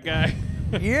killed that guy?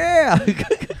 Yeah.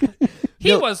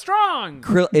 He was strong.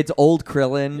 It's old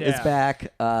Krillin is Yeah.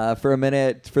 back for a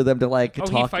minute for them to like Oh,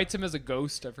 talk. he fights him as a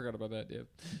ghost. I forgot about that. Yeah.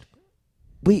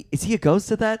 Wait, is he a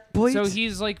ghost at that point? So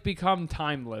he's like become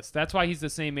timeless. That's why he's the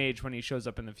same age when he shows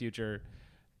up in the future.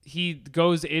 He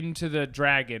goes into the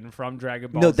dragon from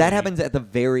Dragon Ball. No, that Z. happens at the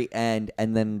very end,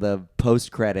 and then the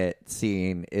post-credit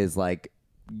scene is like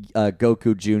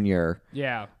Goku Jr.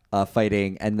 Yeah.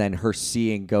 Fighting, and then her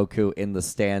seeing Goku in the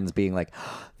stands, being like,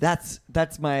 "That's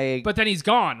my." But then he's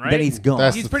gone, right? then he's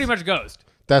gone. He's pretty much ghost.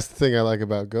 That's the thing I like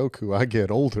about Goku. I get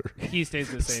older. He stays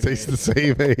the same Stays age. the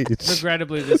same age.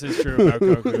 Regrettably, this is true about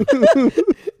Goku.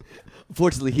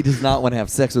 Fortunately, he does not want to have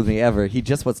sex with me ever. He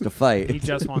just wants to fight. He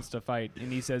just wants to fight,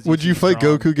 and he says, Would you fight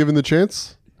strong. Goku given the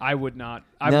chance? I would not.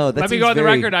 No, that let me seems go on the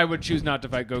very- record. I would choose not to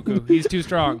fight Goku. He's too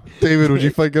strong. David, would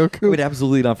you fight I Goku? would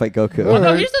absolutely not fight Goku. Well, no,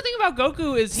 Alright. here's the thing about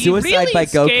Goku is he Suicide really by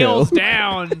Goku. scales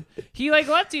down. He like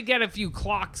lets you get a few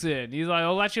clocks in. He's like,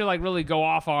 he'll let you like really go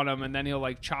off on him, and then he'll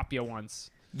like chop you once.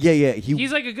 Yeah.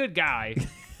 He's like a good guy.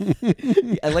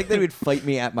 I like that he would fight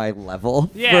me at my level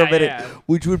for Yeah, a minute, yeah.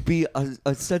 which would be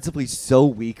ostensibly so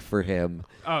weak for him.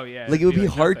 Oh yeah. Like it would be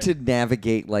like hard nothing. to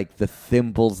navigate like the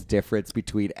thimbles difference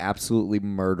between absolutely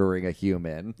murdering a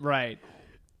human. Right.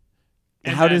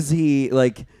 And How then- does he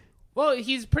like? Well,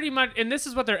 he's pretty much, and this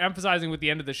is what they're emphasizing with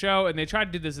the end of the show, and they tried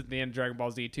to do this at the end of Dragon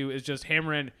Ball Z too, is just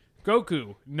hammering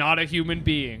Goku, not a human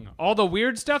being. All the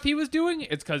weird stuff he was doing,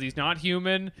 it's because he's not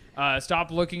human.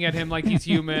 Stop looking at him like he's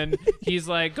human. He's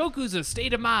like, Goku's a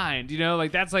state of mind,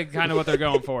 like that's like kind of what they're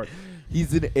going for.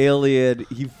 He's an alien.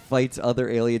 He fights other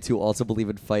aliens who also believe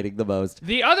in fighting the most.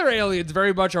 The other aliens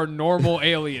very much are normal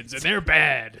aliens, and they're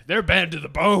bad. They're bad to the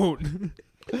bone.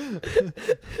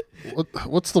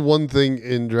 What's the one thing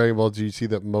in Dragon Ball GT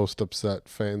that most upset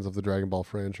fans of the Dragon Ball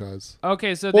franchise?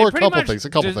 Okay, so Or they a pretty couple much things, a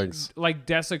couple just, things. like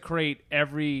desecrate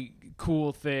every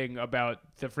cool thing about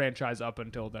the franchise up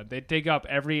until then. They dig up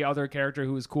every other character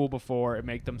who was cool before and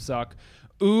make them suck.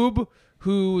 Oob,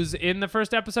 who's in the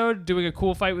first episode doing a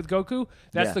cool fight with Goku,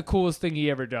 that's Yeah. the coolest thing he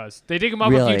ever does. They dig him up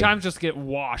a Really? few times, just get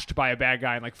washed by a bad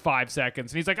guy in like 5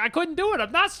 seconds. And he's like, I couldn't do it.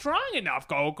 I'm not strong enough,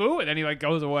 Goku. And then he like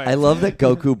goes away. I love that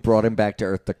Goku brought him back to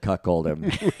Earth to cuckold him.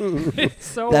 It's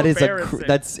so That is embarrassing.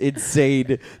 that's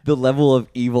insane. The level of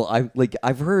evil.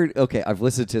 I've heard. Okay, I've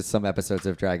listened to some episodes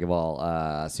of Dragon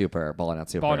Ball Super, Ball and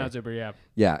Out Super. Ball and Out Super, yeah.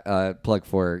 Yeah. Plug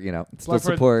for still Plug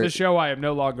for support the show I am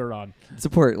no longer on.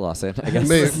 support Lawson. I guess.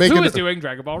 Make Who an- is doing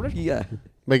Dragon Ball Rich? Yeah.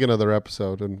 Make another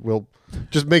episode, and we'll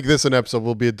just make this an episode.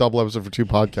 We'll be a double episode for 2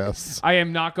 podcasts. I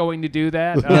am not going to do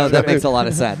that. No, that makes a lot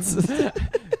of sense.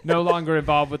 No longer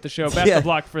involved with the show. Best Yeah. of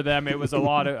luck for them. It was a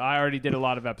lot of. I already did a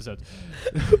lot of episodes.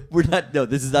 We're not. No,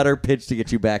 this is not our pitch to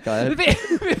get you back on.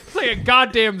 It's like a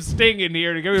goddamn sting in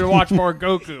here to get me to watch more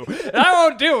Goku. And I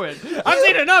won't do it. I've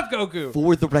seen enough Goku.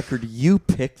 For the record, you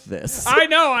picked this. I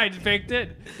know I picked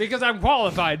it because I'm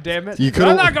qualified. Damn it! You But could've-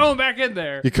 I'm not going back in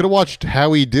there. You could have watched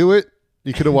Howie do it.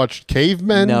 You could have watched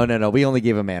Cavemen. No. We only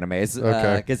gave him animes.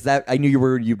 Okay. Because I knew you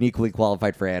were uniquely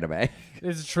qualified for anime.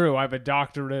 It's true. I have a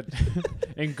doctorate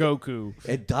in Goku.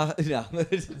 No.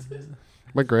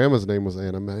 My grandma's name was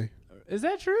Anime. Is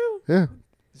that true? Yeah.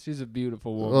 She's a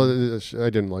beautiful woman. Well, I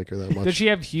didn't like her that much. Did she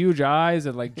have huge eyes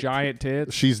and like giant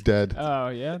tits? She's dead. Oh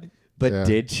yeah. But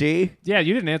did she? Yeah,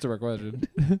 you didn't answer my question.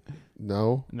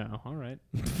 No. No. All right.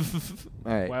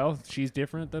 All right. Well, she's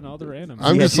different than other animes.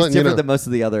 I'm just she's letting different you know. than most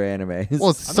of the other animes.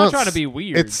 Well, I'm not trying to be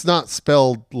weird. It's not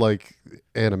spelled like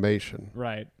animation.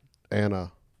 Right.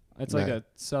 Anna. It's like a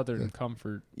southern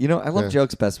comfort. You know, I love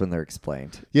jokes best when they're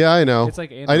explained. Yeah, I know. It's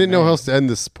like I didn't know how else to end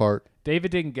this part. David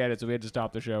didn't get it, so we had to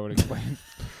stop the show and explain.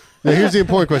 Now, here's the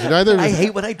important question. I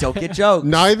hate when I don't get jokes.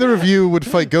 Neither of you would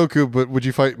fight Goku, but would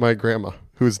you fight my grandma,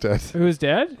 who's dead? Who's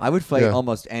dead? I would fight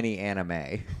almost any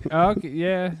anime. Okay,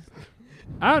 yeah.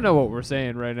 I don't know what we're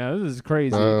saying right now. This is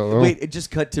crazy. Wait, it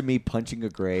just cut to me punching a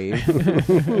grave.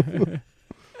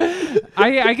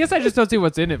 I guess I just don't see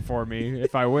what's in it for me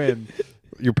if I win.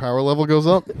 Your power level goes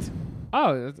up?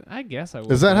 Oh, I guess I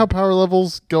would. Is that how power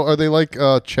levels go? Are they like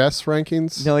chess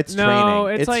rankings? No, it's training. No,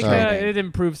 it's like training. it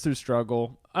improves through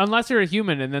struggle. Unless you're a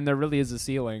human, and then there really is a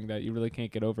ceiling that you really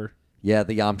can't get over. Yeah,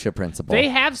 the Yamcha principle. They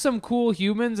have some cool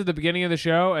humans at the beginning of the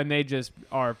show, and they just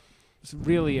are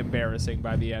really embarrassing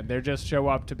by the end. They just show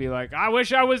up to be like, I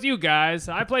wish I was you guys.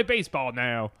 I play baseball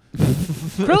now.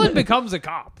 Krillin becomes a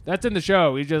cop. That's in the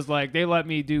show. He's just like, they let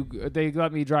me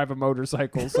drive a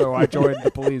motorcycle, so I joined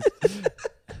the police.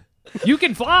 You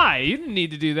can fly. You didn't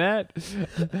need to do that.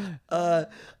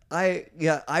 I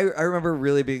remember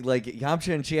really being like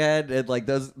Yamcha and Chad and like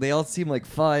those. They all seem like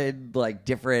fun, like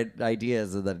different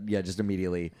ideas, and then just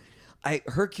immediately,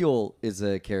 Hercule is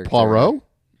a character. Poirot?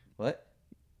 What?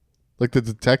 Like the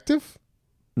detective?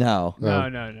 No.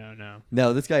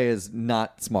 No. This guy is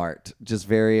not smart. Just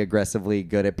very aggressively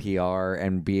good at PR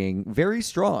and being very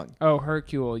strong. Oh,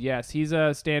 Hercule. Yes, he's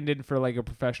a stand-in for like a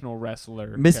professional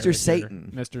wrestler. Mr. character.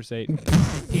 Satan. Mr. Satan.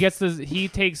 He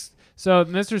takes. So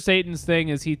Mr. Satan's thing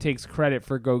is he takes credit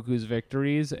for Goku's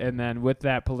victories, and then with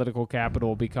that political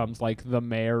capital becomes like the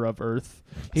mayor of Earth.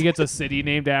 He gets a city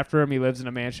named after him. He lives in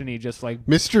a mansion. He just like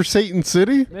Mr. Satan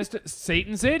City? Mr.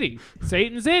 Satan City.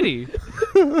 Satan City.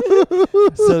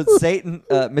 So Satan,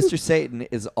 Mr. Satan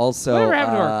is also. Whatever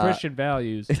happened to our Christian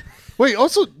values? Wait,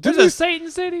 also, There's a Satan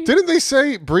City? Didn't they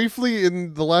say briefly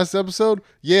in the last episode?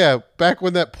 Yeah, back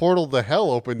when that portal to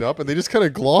hell opened up, and they just kind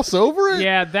of gloss over it?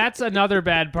 Yeah, that's another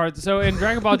bad part. So in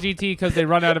Dragon Ball GT, because they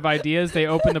run out of ideas, they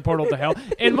open the portal to hell.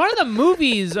 In one of the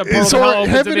movies, a portal to hell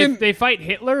opens, and they fight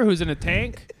Hitler, who's in a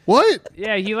tank. What?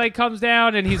 Yeah, he like comes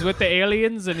down and he's with the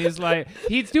aliens, and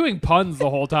he's doing puns the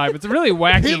whole time. It's a really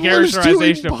wacky Hitler's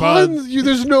characterization doing of puns.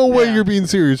 There's no way you're being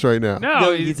serious right now.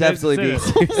 No, he's absolutely being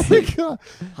Oh serious. my God.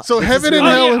 So heaven and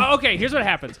hell. Yeah, okay, here's what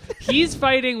happens. He's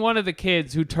fighting one of the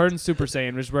kids who turns Super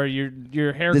Saiyan, which is where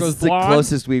your hair This goes is the blonde.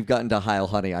 closest we've gotten to Heil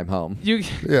Honey, I'm home.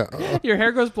 Yeah. Your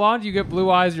hair goes blonde, you get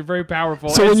blue eyes, you're very powerful.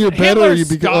 So when you're better, Hitler you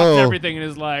become- stops oh. everything and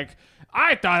is like,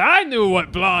 I thought I knew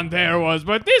what blonde hair was,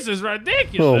 but this is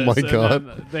ridiculous. Oh my And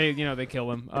God. then they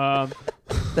kill him. That's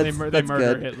they murder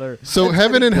good. Hitler. So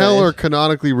heaven and hell are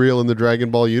canonically real in the Dragon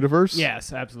Ball universe?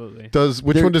 Yes, absolutely.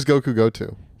 Which one does Goku go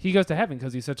to? He goes to heaven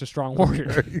because he's such a strong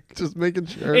warrior. Just making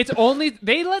sure. It's only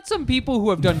they let some people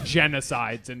who have done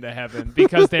genocides into heaven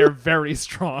because they are very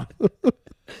strong.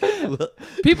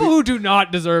 People who do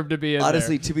not deserve to be in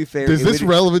Honestly, there. to be fair, is this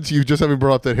relevant to you just having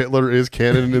brought up that Hitler is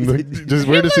canon in the just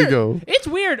where does he go? It's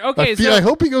weird. Okay, I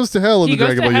hope he goes to hell in he the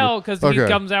goes Dragon to Ball hell because he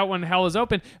comes out when hell is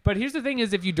open. But here's the thing: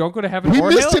 is if you don't go to heaven We or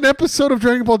missed hell, an episode of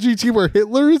Dragon Ball GT where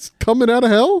Hitler is coming out of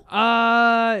hell?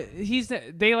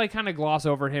 they like kind of gloss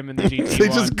over him in the GT. They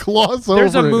one. just gloss over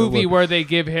There's a Hitler. movie where they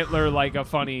give Hitler like a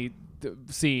funny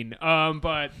scene.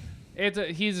 But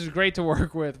he's great to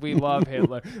work with. We love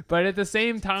Hitler. But at the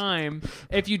same time,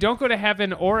 if you don't go to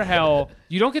heaven or hell,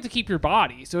 you don't get to keep your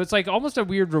body. So it's like almost a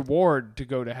weird reward to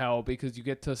go to hell because you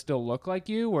get to still look like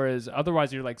you, whereas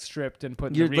otherwise you're like stripped and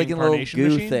put in You're the like a little reincarnation goo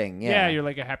machine. thing. Yeah, You're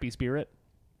like a happy spirit.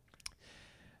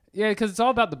 Yeah, because it's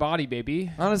all about the body,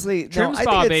 baby. Honestly, Trim no,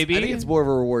 spa, I baby. think it's more of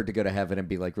a reward to go to heaven and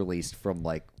be like released from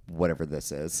like whatever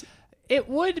this is. It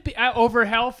would be over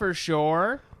hell for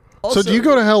sure. So do you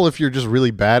go to hell if you're just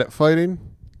really bad at fighting?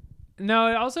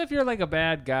 No, also if you're like a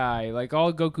bad guy, like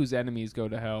all Goku's enemies go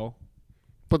to hell.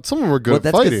 But some of them are good at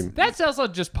that's 'cause- fighting. That's also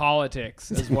just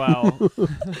politics as well.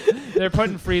 They're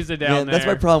putting Frieza down there. That's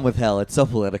my problem with hell. It's so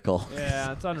political.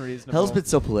 Yeah, it's unreasonable. Hell's been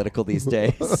so political these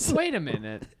days. Wait a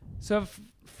minute. So if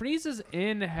Frieza's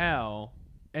in hell,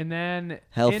 and then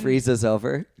Hell freezes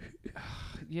over.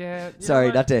 Yeah.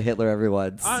 Sorry, not to Hitler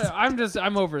everyone. I'm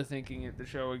overthinking the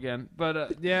show again.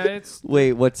 But yeah, it's.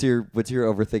 Wait, what's your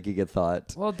overthinking and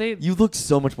thought? Well, you look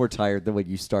so much more tired than when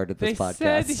you started this podcast.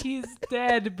 They said he's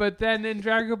dead, but then in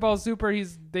Dragon Ball Super,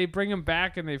 they bring him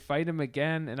back and they fight him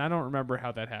again, and I don't remember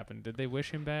how that happened. Did they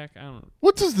wish him back? I don't.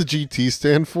 What does the GT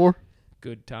stand for?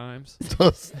 Good times.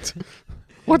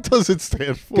 What does it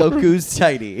stand for? Goku's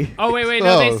tiny. Oh wait,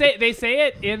 no, they say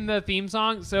it in the theme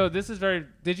song. So this is very.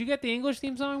 Did you get the English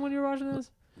theme song when you were watching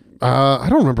this? I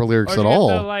don't remember lyrics at all.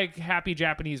 The like happy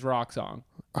Japanese rock song.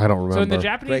 I don't remember. So in the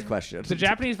Japanese, great question. The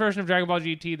Japanese version of Dragon Ball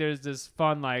GT, there's this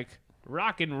fun like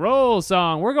rock and roll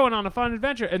song. We're going on a fun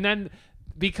adventure, and then.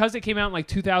 Because it came out in like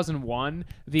 2001,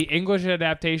 the English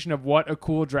adaptation of what a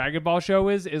cool Dragon Ball show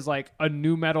is like a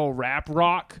new metal rap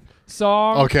rock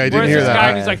song. Okay, I didn't hear that.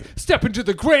 Guy, he's like, step into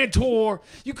the Grand Tour.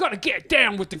 You gotta get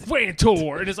down with the Grand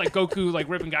Tour. And it's like Goku like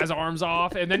ripping guys' arms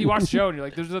off. And then you watch the show and you're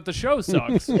like, the show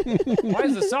sucks. Why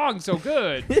is the song so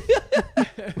good?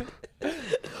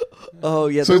 Oh,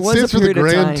 yeah. So it stands for the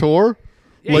Grand Tour?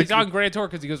 Yeah, he's on Grand Tour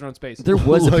because he goes around space. There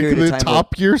was a period of time. The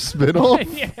Top Gear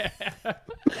spinoff? Yeah.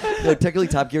 No, technically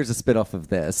Top Gear is a spinoff of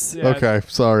this. Yeah, okay,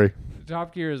 sorry.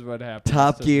 Top Gear is what happened.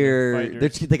 Top Gear,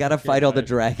 they got to fight all the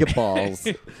Dragon Balls.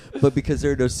 But because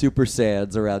there are no Super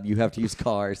Saiyans around, you have to use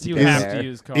cars. You have to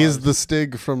use cars. Is the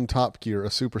Stig from Top Gear a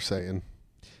Super Saiyan?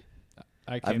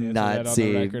 I can't I've not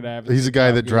seen. He's a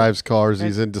guy that drives cars.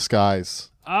 He's in disguise.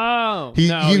 Oh.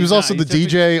 He was also the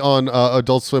DJ on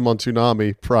Adult Swim on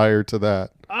Toonami prior to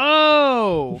that.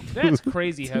 Oh, that's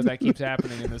crazy how that keeps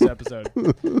happening in this episode.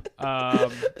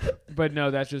 But no,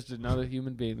 that's just another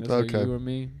human being. That's like you or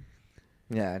me.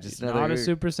 Yeah, just not a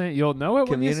Super Saiyan. You'll know it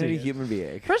when you see community it. human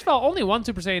being. First of all, only one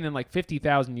Super Saiyan in like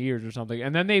 50,000 years or something,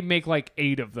 and then they make like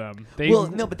 8 of them.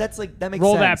 No, but that makes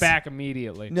roll sense. that back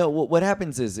immediately. No, what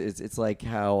happens is it's like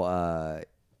how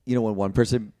when one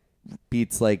person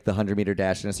beats like the 100-meter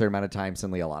dash in a certain amount of time,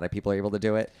 suddenly a lot of people are able to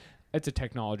do it. It's a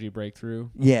technology breakthrough.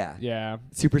 Yeah. Yeah.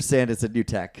 Super Saiyan is a new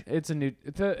tech. It's a new.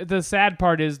 The sad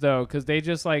part is though, because they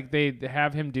just like they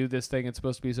have him do this thing. It's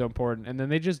supposed to be so important, and then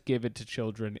they just give it to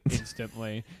children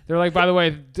instantly. They're like, by the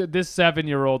way, this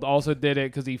 7-year-old also did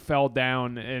it because he fell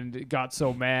down and got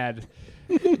so mad.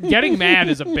 Getting mad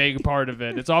is a big part of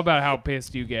it. It's all about how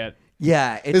pissed you get.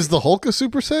 Yeah. Is the Hulk a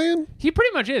Super Saiyan? He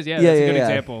pretty much is. Yeah, that's a good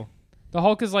example. The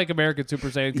Hulk is like American Super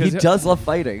Saiyan. He does love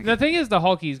fighting. The thing is, the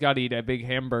Hulk, he's got to eat a big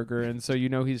hamburger, and so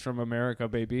he's from America,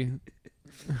 baby.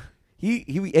 He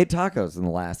ate tacos in the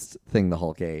last thing the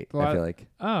Hulk ate, I feel like.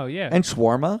 Oh, yeah. And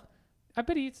shawarma. I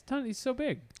bet he eats a ton. He's so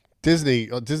big. Disney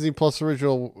Plus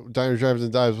original Diners, Drive-Ins,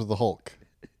 and Dives with the Hulk.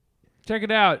 Check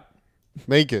it out.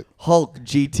 Make it. Hulk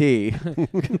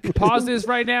GT. Pause this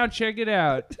right now. Check it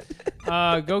out.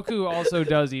 Goku also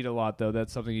does eat a lot, though.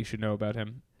 That's something you should know about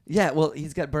him. Yeah, well,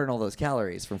 he's got to burn all those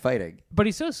calories from fighting. But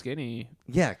he's so skinny.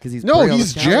 Yeah, because he's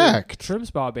he's jacked. Trim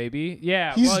spa, baby.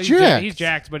 Yeah, he's jacked. He's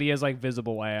jacked, but he has like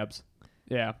visible abs.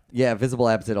 Yeah. Yeah, visible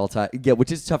abs at all times. Yeah,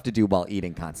 which is tough to do while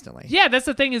eating constantly. Yeah, that's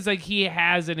the thing is like he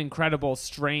has an incredible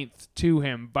strength to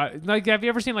him. But like, have you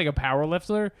ever seen like a power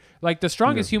lifter? Like the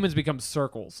strongest humans become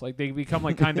circles. Like they become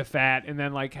like kind of fat and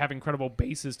then like have incredible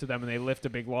bases to them and they lift a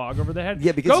big log over the head.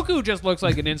 Yeah, because Goku just looks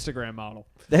like an Instagram model.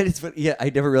 That is, yeah,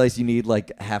 I never realized you need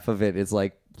like half of it is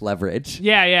like leverage.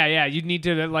 Yeah. You need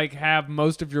to like have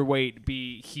most of your weight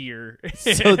be here,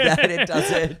 so that it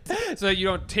doesn't, so that you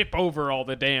don't tip over all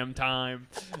the damn time.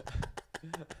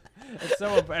 It's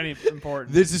so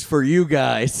important. This is for you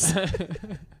guys.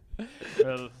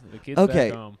 Well, the kids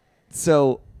back home.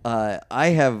 So I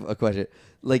have a question.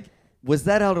 Like, was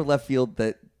that out of left field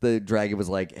that the dragon was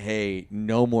like, "Hey,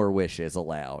 no more wishes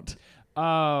allowed"?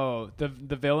 Oh, the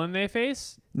villain they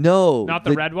face? No, not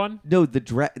the red one. No,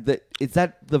 is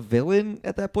that the villain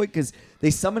at that point? Because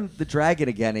they summoned the dragon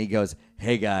again, and he goes,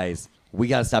 "Hey guys, we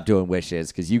gotta stop doing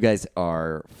wishes because you guys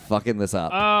are fucking this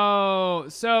up." Oh,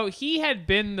 so he had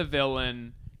been the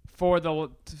villain for the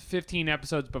 15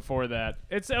 episodes before that.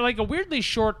 It's like a weirdly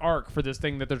short arc for this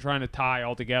thing that they're trying to tie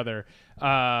all together,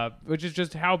 which is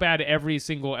just how bad every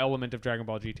single element of Dragon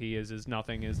Ball GT is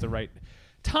nothing is the right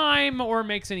time or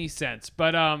makes any sense.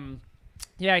 But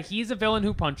yeah, he's a villain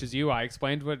who punches you. I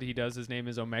explained what he does. His name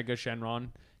is Omega Shenron.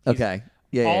 Okay.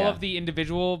 Yeah. All of the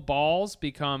individual balls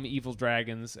become evil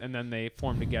dragons, and then they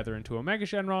form together into Omega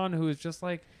Shenron, who is just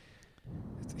like,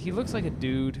 he looks like a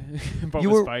dude, but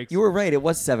with spikes. You were right. It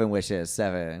was 7 wishes.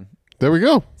 7. There we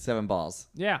go. 7 balls.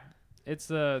 Yeah. It's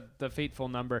the fateful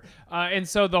number. And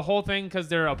so the whole thing, because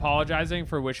they're apologizing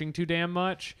for wishing too damn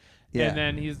much. Yeah. And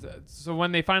then so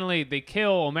when they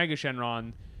kill Omega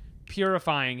Shenron,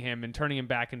 purifying him and turning him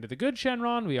back into the good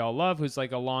Shenron we all love, who's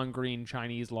like a long green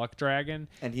Chinese luck dragon.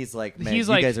 And he's like, man, you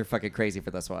guys are fucking crazy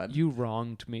for this one. You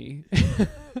wronged me.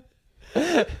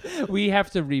 We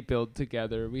have to rebuild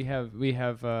together. We have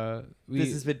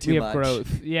this has been too much.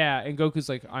 Growth. Yeah, and Goku's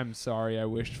like, I'm sorry, I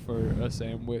wished for a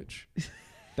sandwich.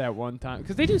 That one time,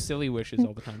 because they do silly wishes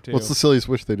all the time too. What's the silliest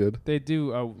wish they did? They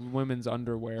do women's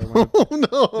underwear. Oh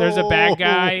no! There's a bad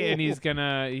guy, and he's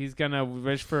gonna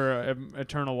wish for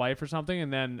eternal life or something,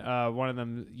 and then one of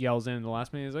them yells in the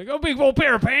last minute. He's like, "Oh, big old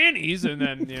pair of panties!" And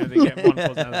then they get one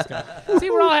falls down the sky. See,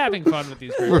 we're all having fun with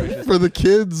these great wishes. For the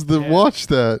kids that watch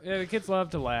that. Yeah, the kids love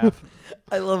to laugh.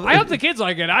 I love it. I hope the kids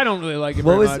like it. I don't really like it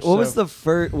very much. What was the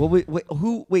first?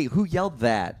 Who yelled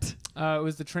that? It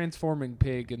was the transforming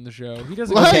pig in the show. He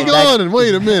doesn't. Hang on and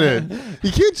wait a minute.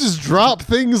 You can't just drop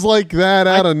things like that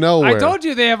out of nowhere. I told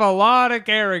you they have a lot of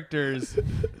characters,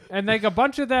 and like a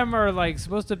bunch of them are like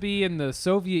supposed to be in the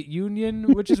Soviet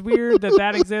Union, which is weird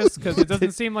that exists because it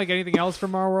doesn't seem like anything else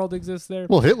from our world exists there.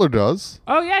 Well, Hitler does.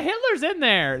 Oh yeah, Hitler's in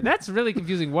there. That's really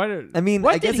confusing. What I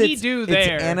did guess he do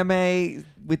there? It's anime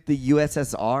with the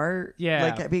USSR,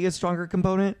 yeah, being a stronger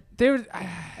component. I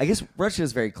guess Russia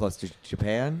is very close to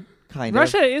Japan.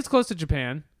 Russia is close to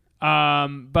Japan,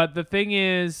 but the thing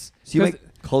is, so you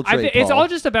make culture. It's all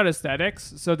just about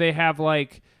aesthetics. So they have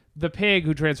like the pig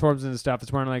who transforms into stuff.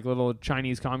 It's wearing like a little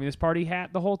Chinese Communist Party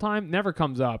hat the whole time. Never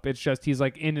comes up. It's just he's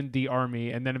like in the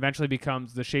army, and then eventually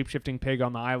becomes the shape-shifting pig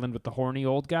on the island with the horny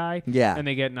old guy. Yeah, and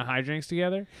they get into hijinks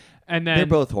together. And then they're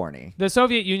both horny. The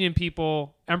Soviet Union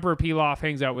people, Emperor Pilaf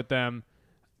hangs out with them.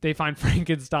 They find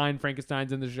Frankenstein.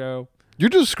 Frankenstein's in the show. You're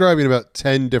describing about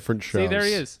 10 different shows. See, there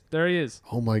he is. There he is.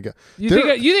 Oh, my God. You think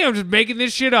I'm just making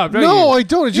this shit up, don't you? No, I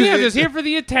don't. I'm just here for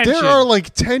the attention. There are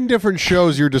like 10 different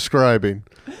shows you're describing.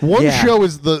 One show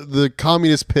is the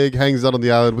communist pig hangs out on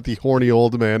the island with the horny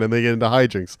old man and they get into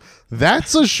hijinks.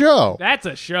 That's a show. That's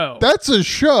a show. That's a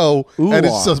show, and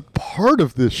it's a part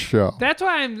of this show. That's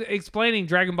why I'm explaining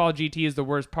Dragon Ball GT is the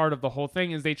worst part of the whole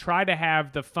thing, is they try to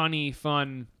have the funny,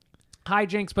 fun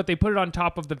hijinks, but they put it on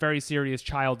top of the very serious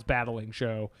child's battling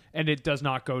show, and it does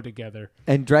not go together.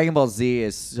 And Dragon Ball Z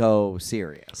is so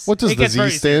serious. What does the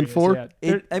Z stand for? Yeah.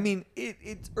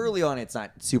 It's early on. It's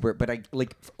not super, but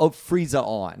Frieza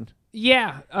on.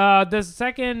 Yeah, the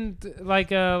second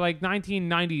like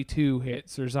 1992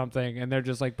 hits or something, and they're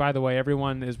just like, by the way,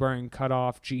 everyone is wearing cut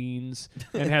off jeans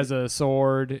and has a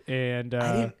sword. And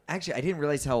I didn't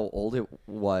realize how old it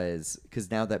was, because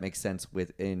now that makes sense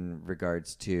in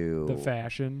regards to the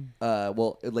fashion. In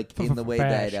the way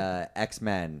that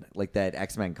X-Men, like that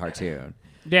X-Men cartoon.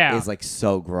 Yeah, is like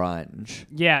so grunge.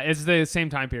 Yeah, it's the same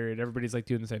time period. Everybody's like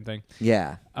doing the same thing.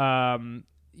 Yeah. The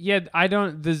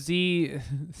Z.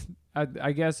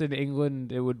 I guess in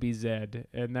England it would be Zed,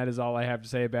 and that is all I have to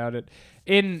say about it.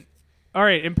 Important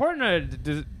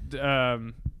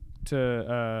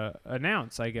to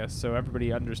announce, I guess, so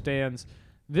everybody understands.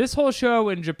 This whole show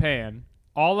in Japan,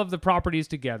 all of the properties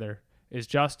together, is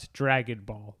just Dragon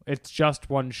Ball. It's just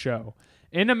one show.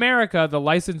 In America, the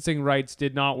licensing rights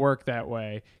did not work that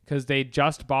way because they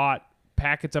just bought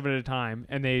packets of it at a time,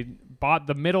 and they bought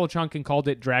the middle chunk and called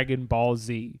it Dragon Ball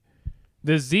Z.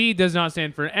 The Z does not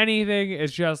stand for anything.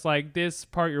 It's just like this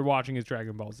part you're watching is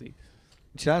Dragon Ball Z.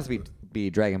 It should honestly be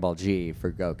Dragon Ball G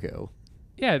for Goku.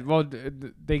 Yeah, well,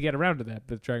 they get around to that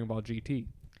with Dragon Ball GT,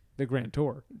 the Grand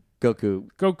Tour.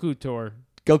 Goku Tour.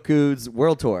 Goku's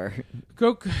World Tour.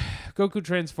 Goku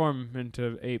transform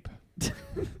into ape.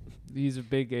 He's a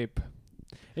big ape.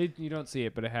 You don't see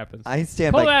it, but it happens. I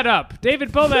stand Pull that up.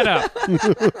 David, pull that up.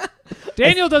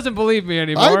 Daniel doesn't believe me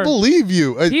anymore. I believe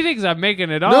you. He thinks I'm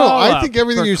making it all up. No, I think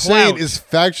everything you're saying is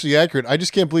factually accurate. I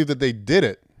just can't believe that they did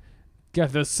it.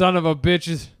 Got the son of a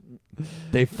bitches.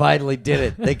 They finally did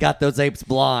it. They got those apes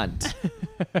blonde.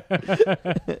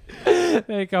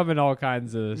 They come in all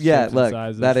kinds of shapes and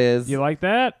sizes. That is. You like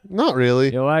that? Not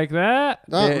really. You like that?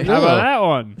 No. How about that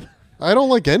one? I don't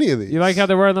like any of these. You like how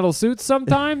they're wearing little suits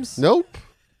sometimes? Nope.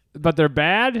 But they're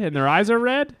bad and their eyes are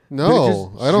red?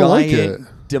 No, I don't like it.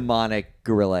 Demonic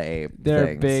gorilla ape.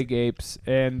 They're big apes,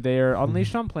 and they're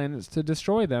unleashed on planets to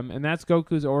destroy them. And that's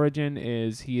Goku's origin.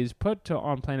 Is he is put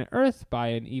on planet Earth by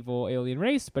an evil alien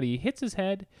race, but he hits his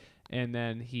head, and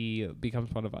then he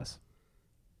becomes one of us.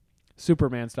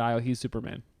 Superman style. He's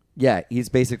Superman. Yeah, he's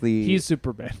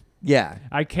Superman. Yeah.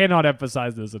 I cannot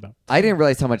emphasize this enough. I didn't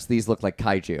realize how much these look like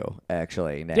kaiju,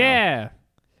 actually, now. Yeah.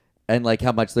 And like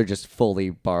how much they're just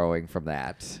fully borrowing from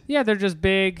that. Yeah, they're just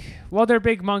big. Well, they're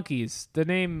big monkeys. The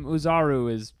name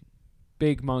Uzaru is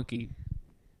big monkey.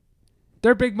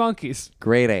 They're big monkeys.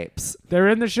 Great apes. They're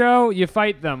in the show. You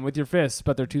fight them with your fists,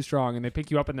 but they're too strong, and they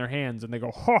pick you up in their hands, and they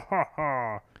go, ha, ha,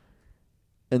 ha.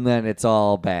 and then it's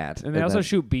all bad. And they also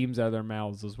shoot beams out of their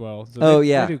mouths as well. So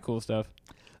they do cool stuff.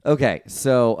 Okay,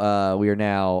 so we are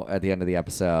now at the end of the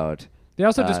episode. They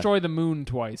also destroy the moon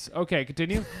twice. Okay,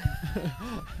 continue.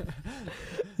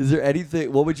 Is there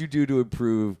anything? What would you do to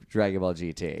improve Dragon Ball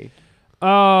GT?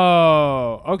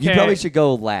 Oh, okay. You probably should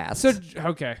go last. So,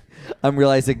 okay. I'm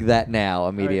realizing that now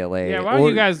immediately. Yeah, why don't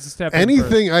you guys step in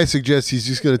anything first? I suggest, he's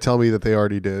just going to tell me that they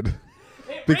already did.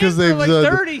 Because ran they've for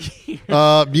like 30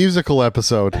 years. Musical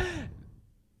episode.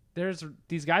 There's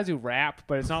these guys who rap,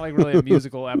 but it's not like really a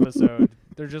musical episode.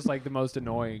 They're just like the most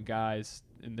annoying guys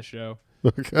in the show.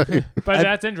 Okay. But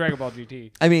that's in Dragon Ball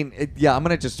GT. I mean, I'm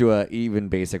gonna just do a even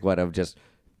basic one of just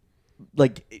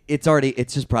like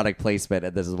it's just product placement,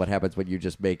 and this is what happens when you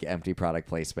just make empty product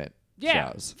placement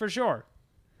shows. For sure.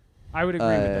 I would agree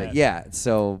with that. Yeah,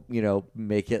 so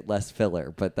make it less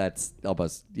filler, but that's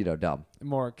almost dumb.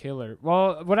 More killer.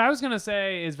 Well, what I was gonna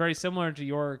say is very similar to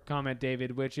your comment,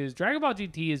 David, which is Dragon Ball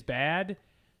GT is bad,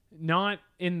 not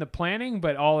in the planning,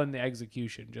 but all in the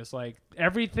execution. Just like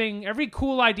every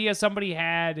cool idea somebody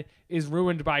had is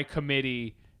ruined by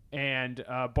committee and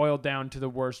boiled down to the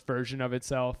worst version of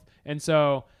itself. And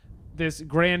so this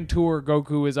grand tour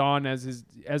Goku is on as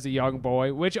a young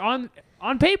boy, which on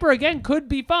paper, again, could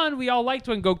be fun. We all liked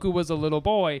when Goku was a little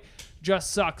boy.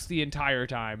 Just sucks the entire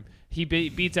time. He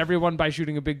beats everyone by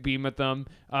shooting a big beam at them.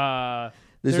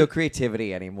 There's no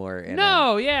creativity anymore.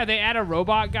 Yeah. They add a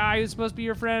robot guy who's supposed to be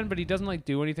your friend, but he doesn't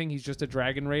do anything. He's just a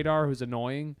dragon radar who's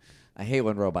annoying. I hate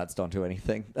when robots don't do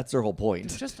anything. That's their whole point.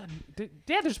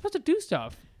 They're supposed to do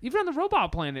stuff. Even on the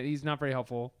robot planet, he's not very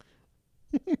helpful.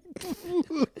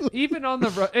 Even on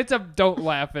the don't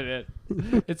laugh at it.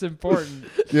 It's important.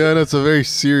 Yeah, and it's a very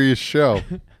serious show.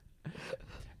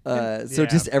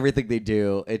 Just everything they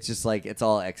do, it's just like it's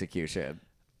all execution.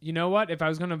 You know what? If I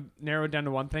was going to narrow it down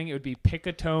to one thing, it would be pick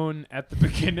a tone at the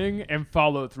beginning and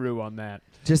follow through on that.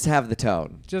 Just have the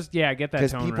tone. Get that tone right.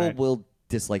 Because people will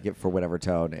dislike it for whatever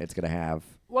tone it's going to have.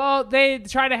 Well, they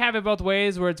try to have it both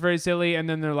ways where it's very silly, and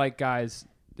then they're like, guys,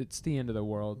 it's the end of the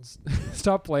world.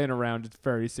 Stop playing around. It's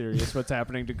very serious what's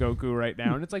happening to Goku right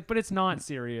now. And it's like, but it's not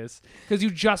serious because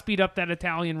you just beat up that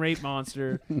Italian rape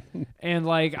monster. And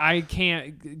I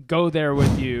can't go there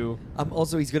with you.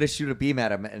 Also, he's going to shoot a beam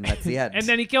at him, and that's the end. And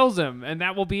then he kills him, and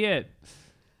that will be it.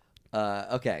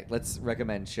 Okay, let's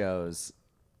recommend shows.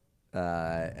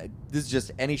 This is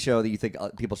just any show that you think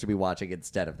people should be watching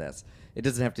instead of this. It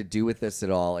doesn't have to do with this at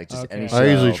all. It's just any show. I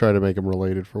usually try to make them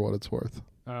related for what it's worth.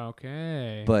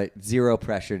 Okay. But zero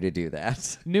pressure to do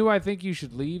that. New I Think You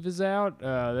Should Leave is out.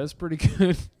 That's pretty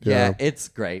good. Yeah, it's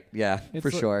great. Yeah, it's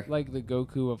for sure. Like the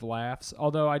Goku of laughs.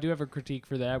 Although I do have a critique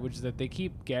for that, which is that they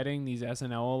keep getting these SNL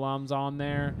alums on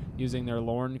there using their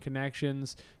Lorne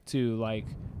connections to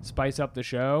spice up the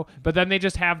show. But then they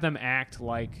just have them act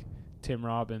like Tim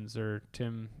Robbins or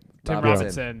Tim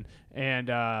Robinson. And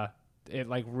it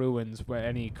ruins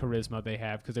any charisma they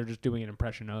have because they're just doing an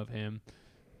impression of him.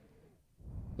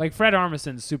 Fred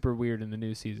Armisen's super weird in the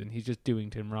new season. He's just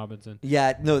doing Tim Robinson.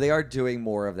 Yeah, no, they are doing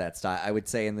more of that style. I would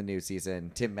say in the new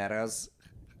season, Tim Meadows.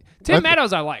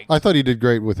 Meadows I like. I thought he did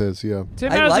great with his, yeah. Tim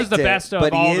Meadows is the best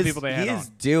of all the people they had on. He is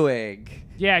doing.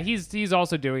 Yeah, he's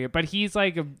also doing it, but he's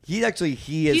like a... He is kind of that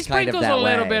way. He sprinkles a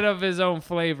little bit of his own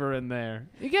flavor in there.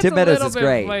 He gets Tim a Meadows little is bit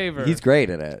great. Of flavor. He's great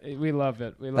at it. We love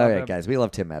it. We love all it. right, guys, we love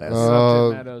Tim Meadows.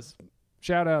 Love Tim Meadows.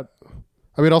 Shout out.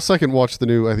 I mean, I'll second watch the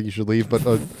new I Think You Should Leave, but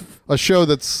a show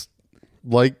that's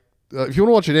if you want to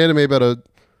watch an anime about a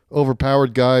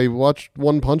overpowered guy, watch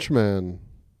One Punch Man.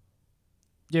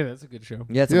 Yeah, that's a good show.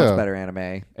 Yeah, it's a much better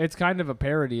anime. It's kind of a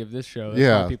parody of this show.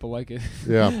 That's why people like it.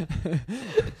 Yeah.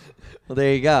 Well,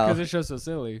 there you go. Because this show's so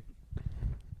silly.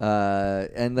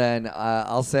 And then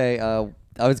I'll say I'll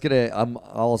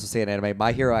also say an anime,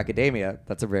 My Hero Academia.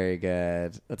 That's a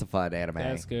fun anime.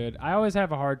 That's good. I always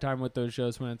have a hard time with those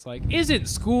shows when it's like, isn't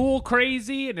school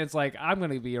crazy? And it's like, I'm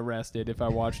going to be arrested if I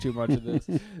watch too much of this.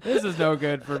 This is no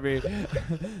good for me.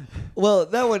 Well,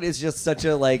 that one is just such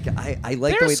a I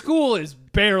like their school is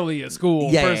barely a school,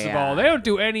 first of all. They don't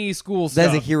do any school stuff.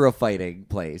 That's a hero fighting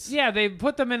place. Yeah, they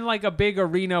put them in a big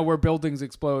arena where buildings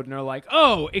explode and they're like,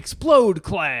 oh, explode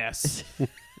class.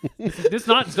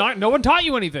 No one taught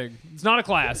you anything. It's not a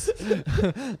class.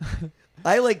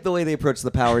 I like the way they approach the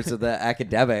powers of the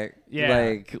academic.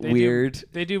 Yeah, weird.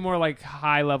 They do more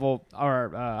high level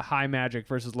or high magic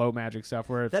versus low magic stuff.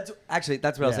 Where that's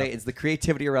what I'll say. It's the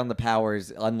creativity around the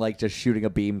powers, unlike just shooting a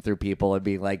beam through people and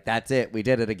being like, "That's it, we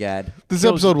did it again." This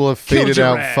episode will have faded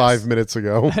out 5 minutes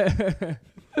ago.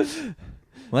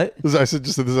 What? I said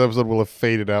just that this episode will have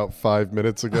faded out 5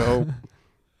 minutes ago.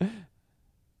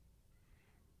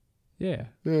 Yeah.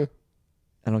 Yeah.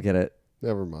 I don't get it.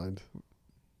 Never mind.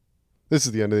 This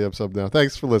is the end of the episode now.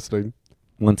 Thanks for listening.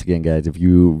 Once again, guys, if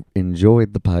you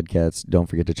enjoyed the podcast, don't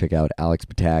forget to check out Alex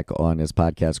Ptak on his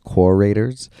podcast,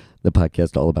 Quorators, the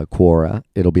podcast all about Quora.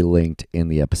 It'll be linked in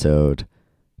the episode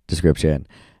description.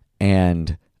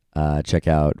 And check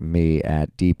out me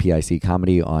at DPIC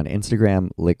Comedy on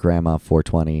Instagram,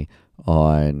 LitGrandma420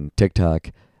 on TikTok,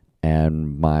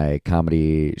 and my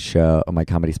comedy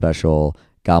special,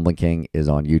 Goblin King, is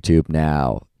on YouTube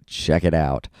now. Check it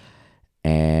out.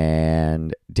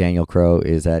 And Daniel Crow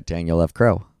is at Daniel F.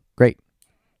 Crow. Great.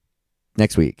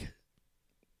 Next week,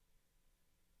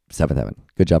 7th Heaven.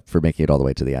 Good job for making it all the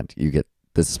way to the end. You get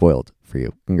this spoiled for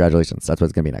you. Congratulations. That's what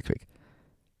it's going to be next week.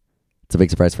 It's a big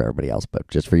surprise for everybody else, but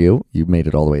just for you, you made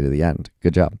it all the way to the end.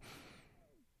 Good job.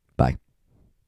 Bye.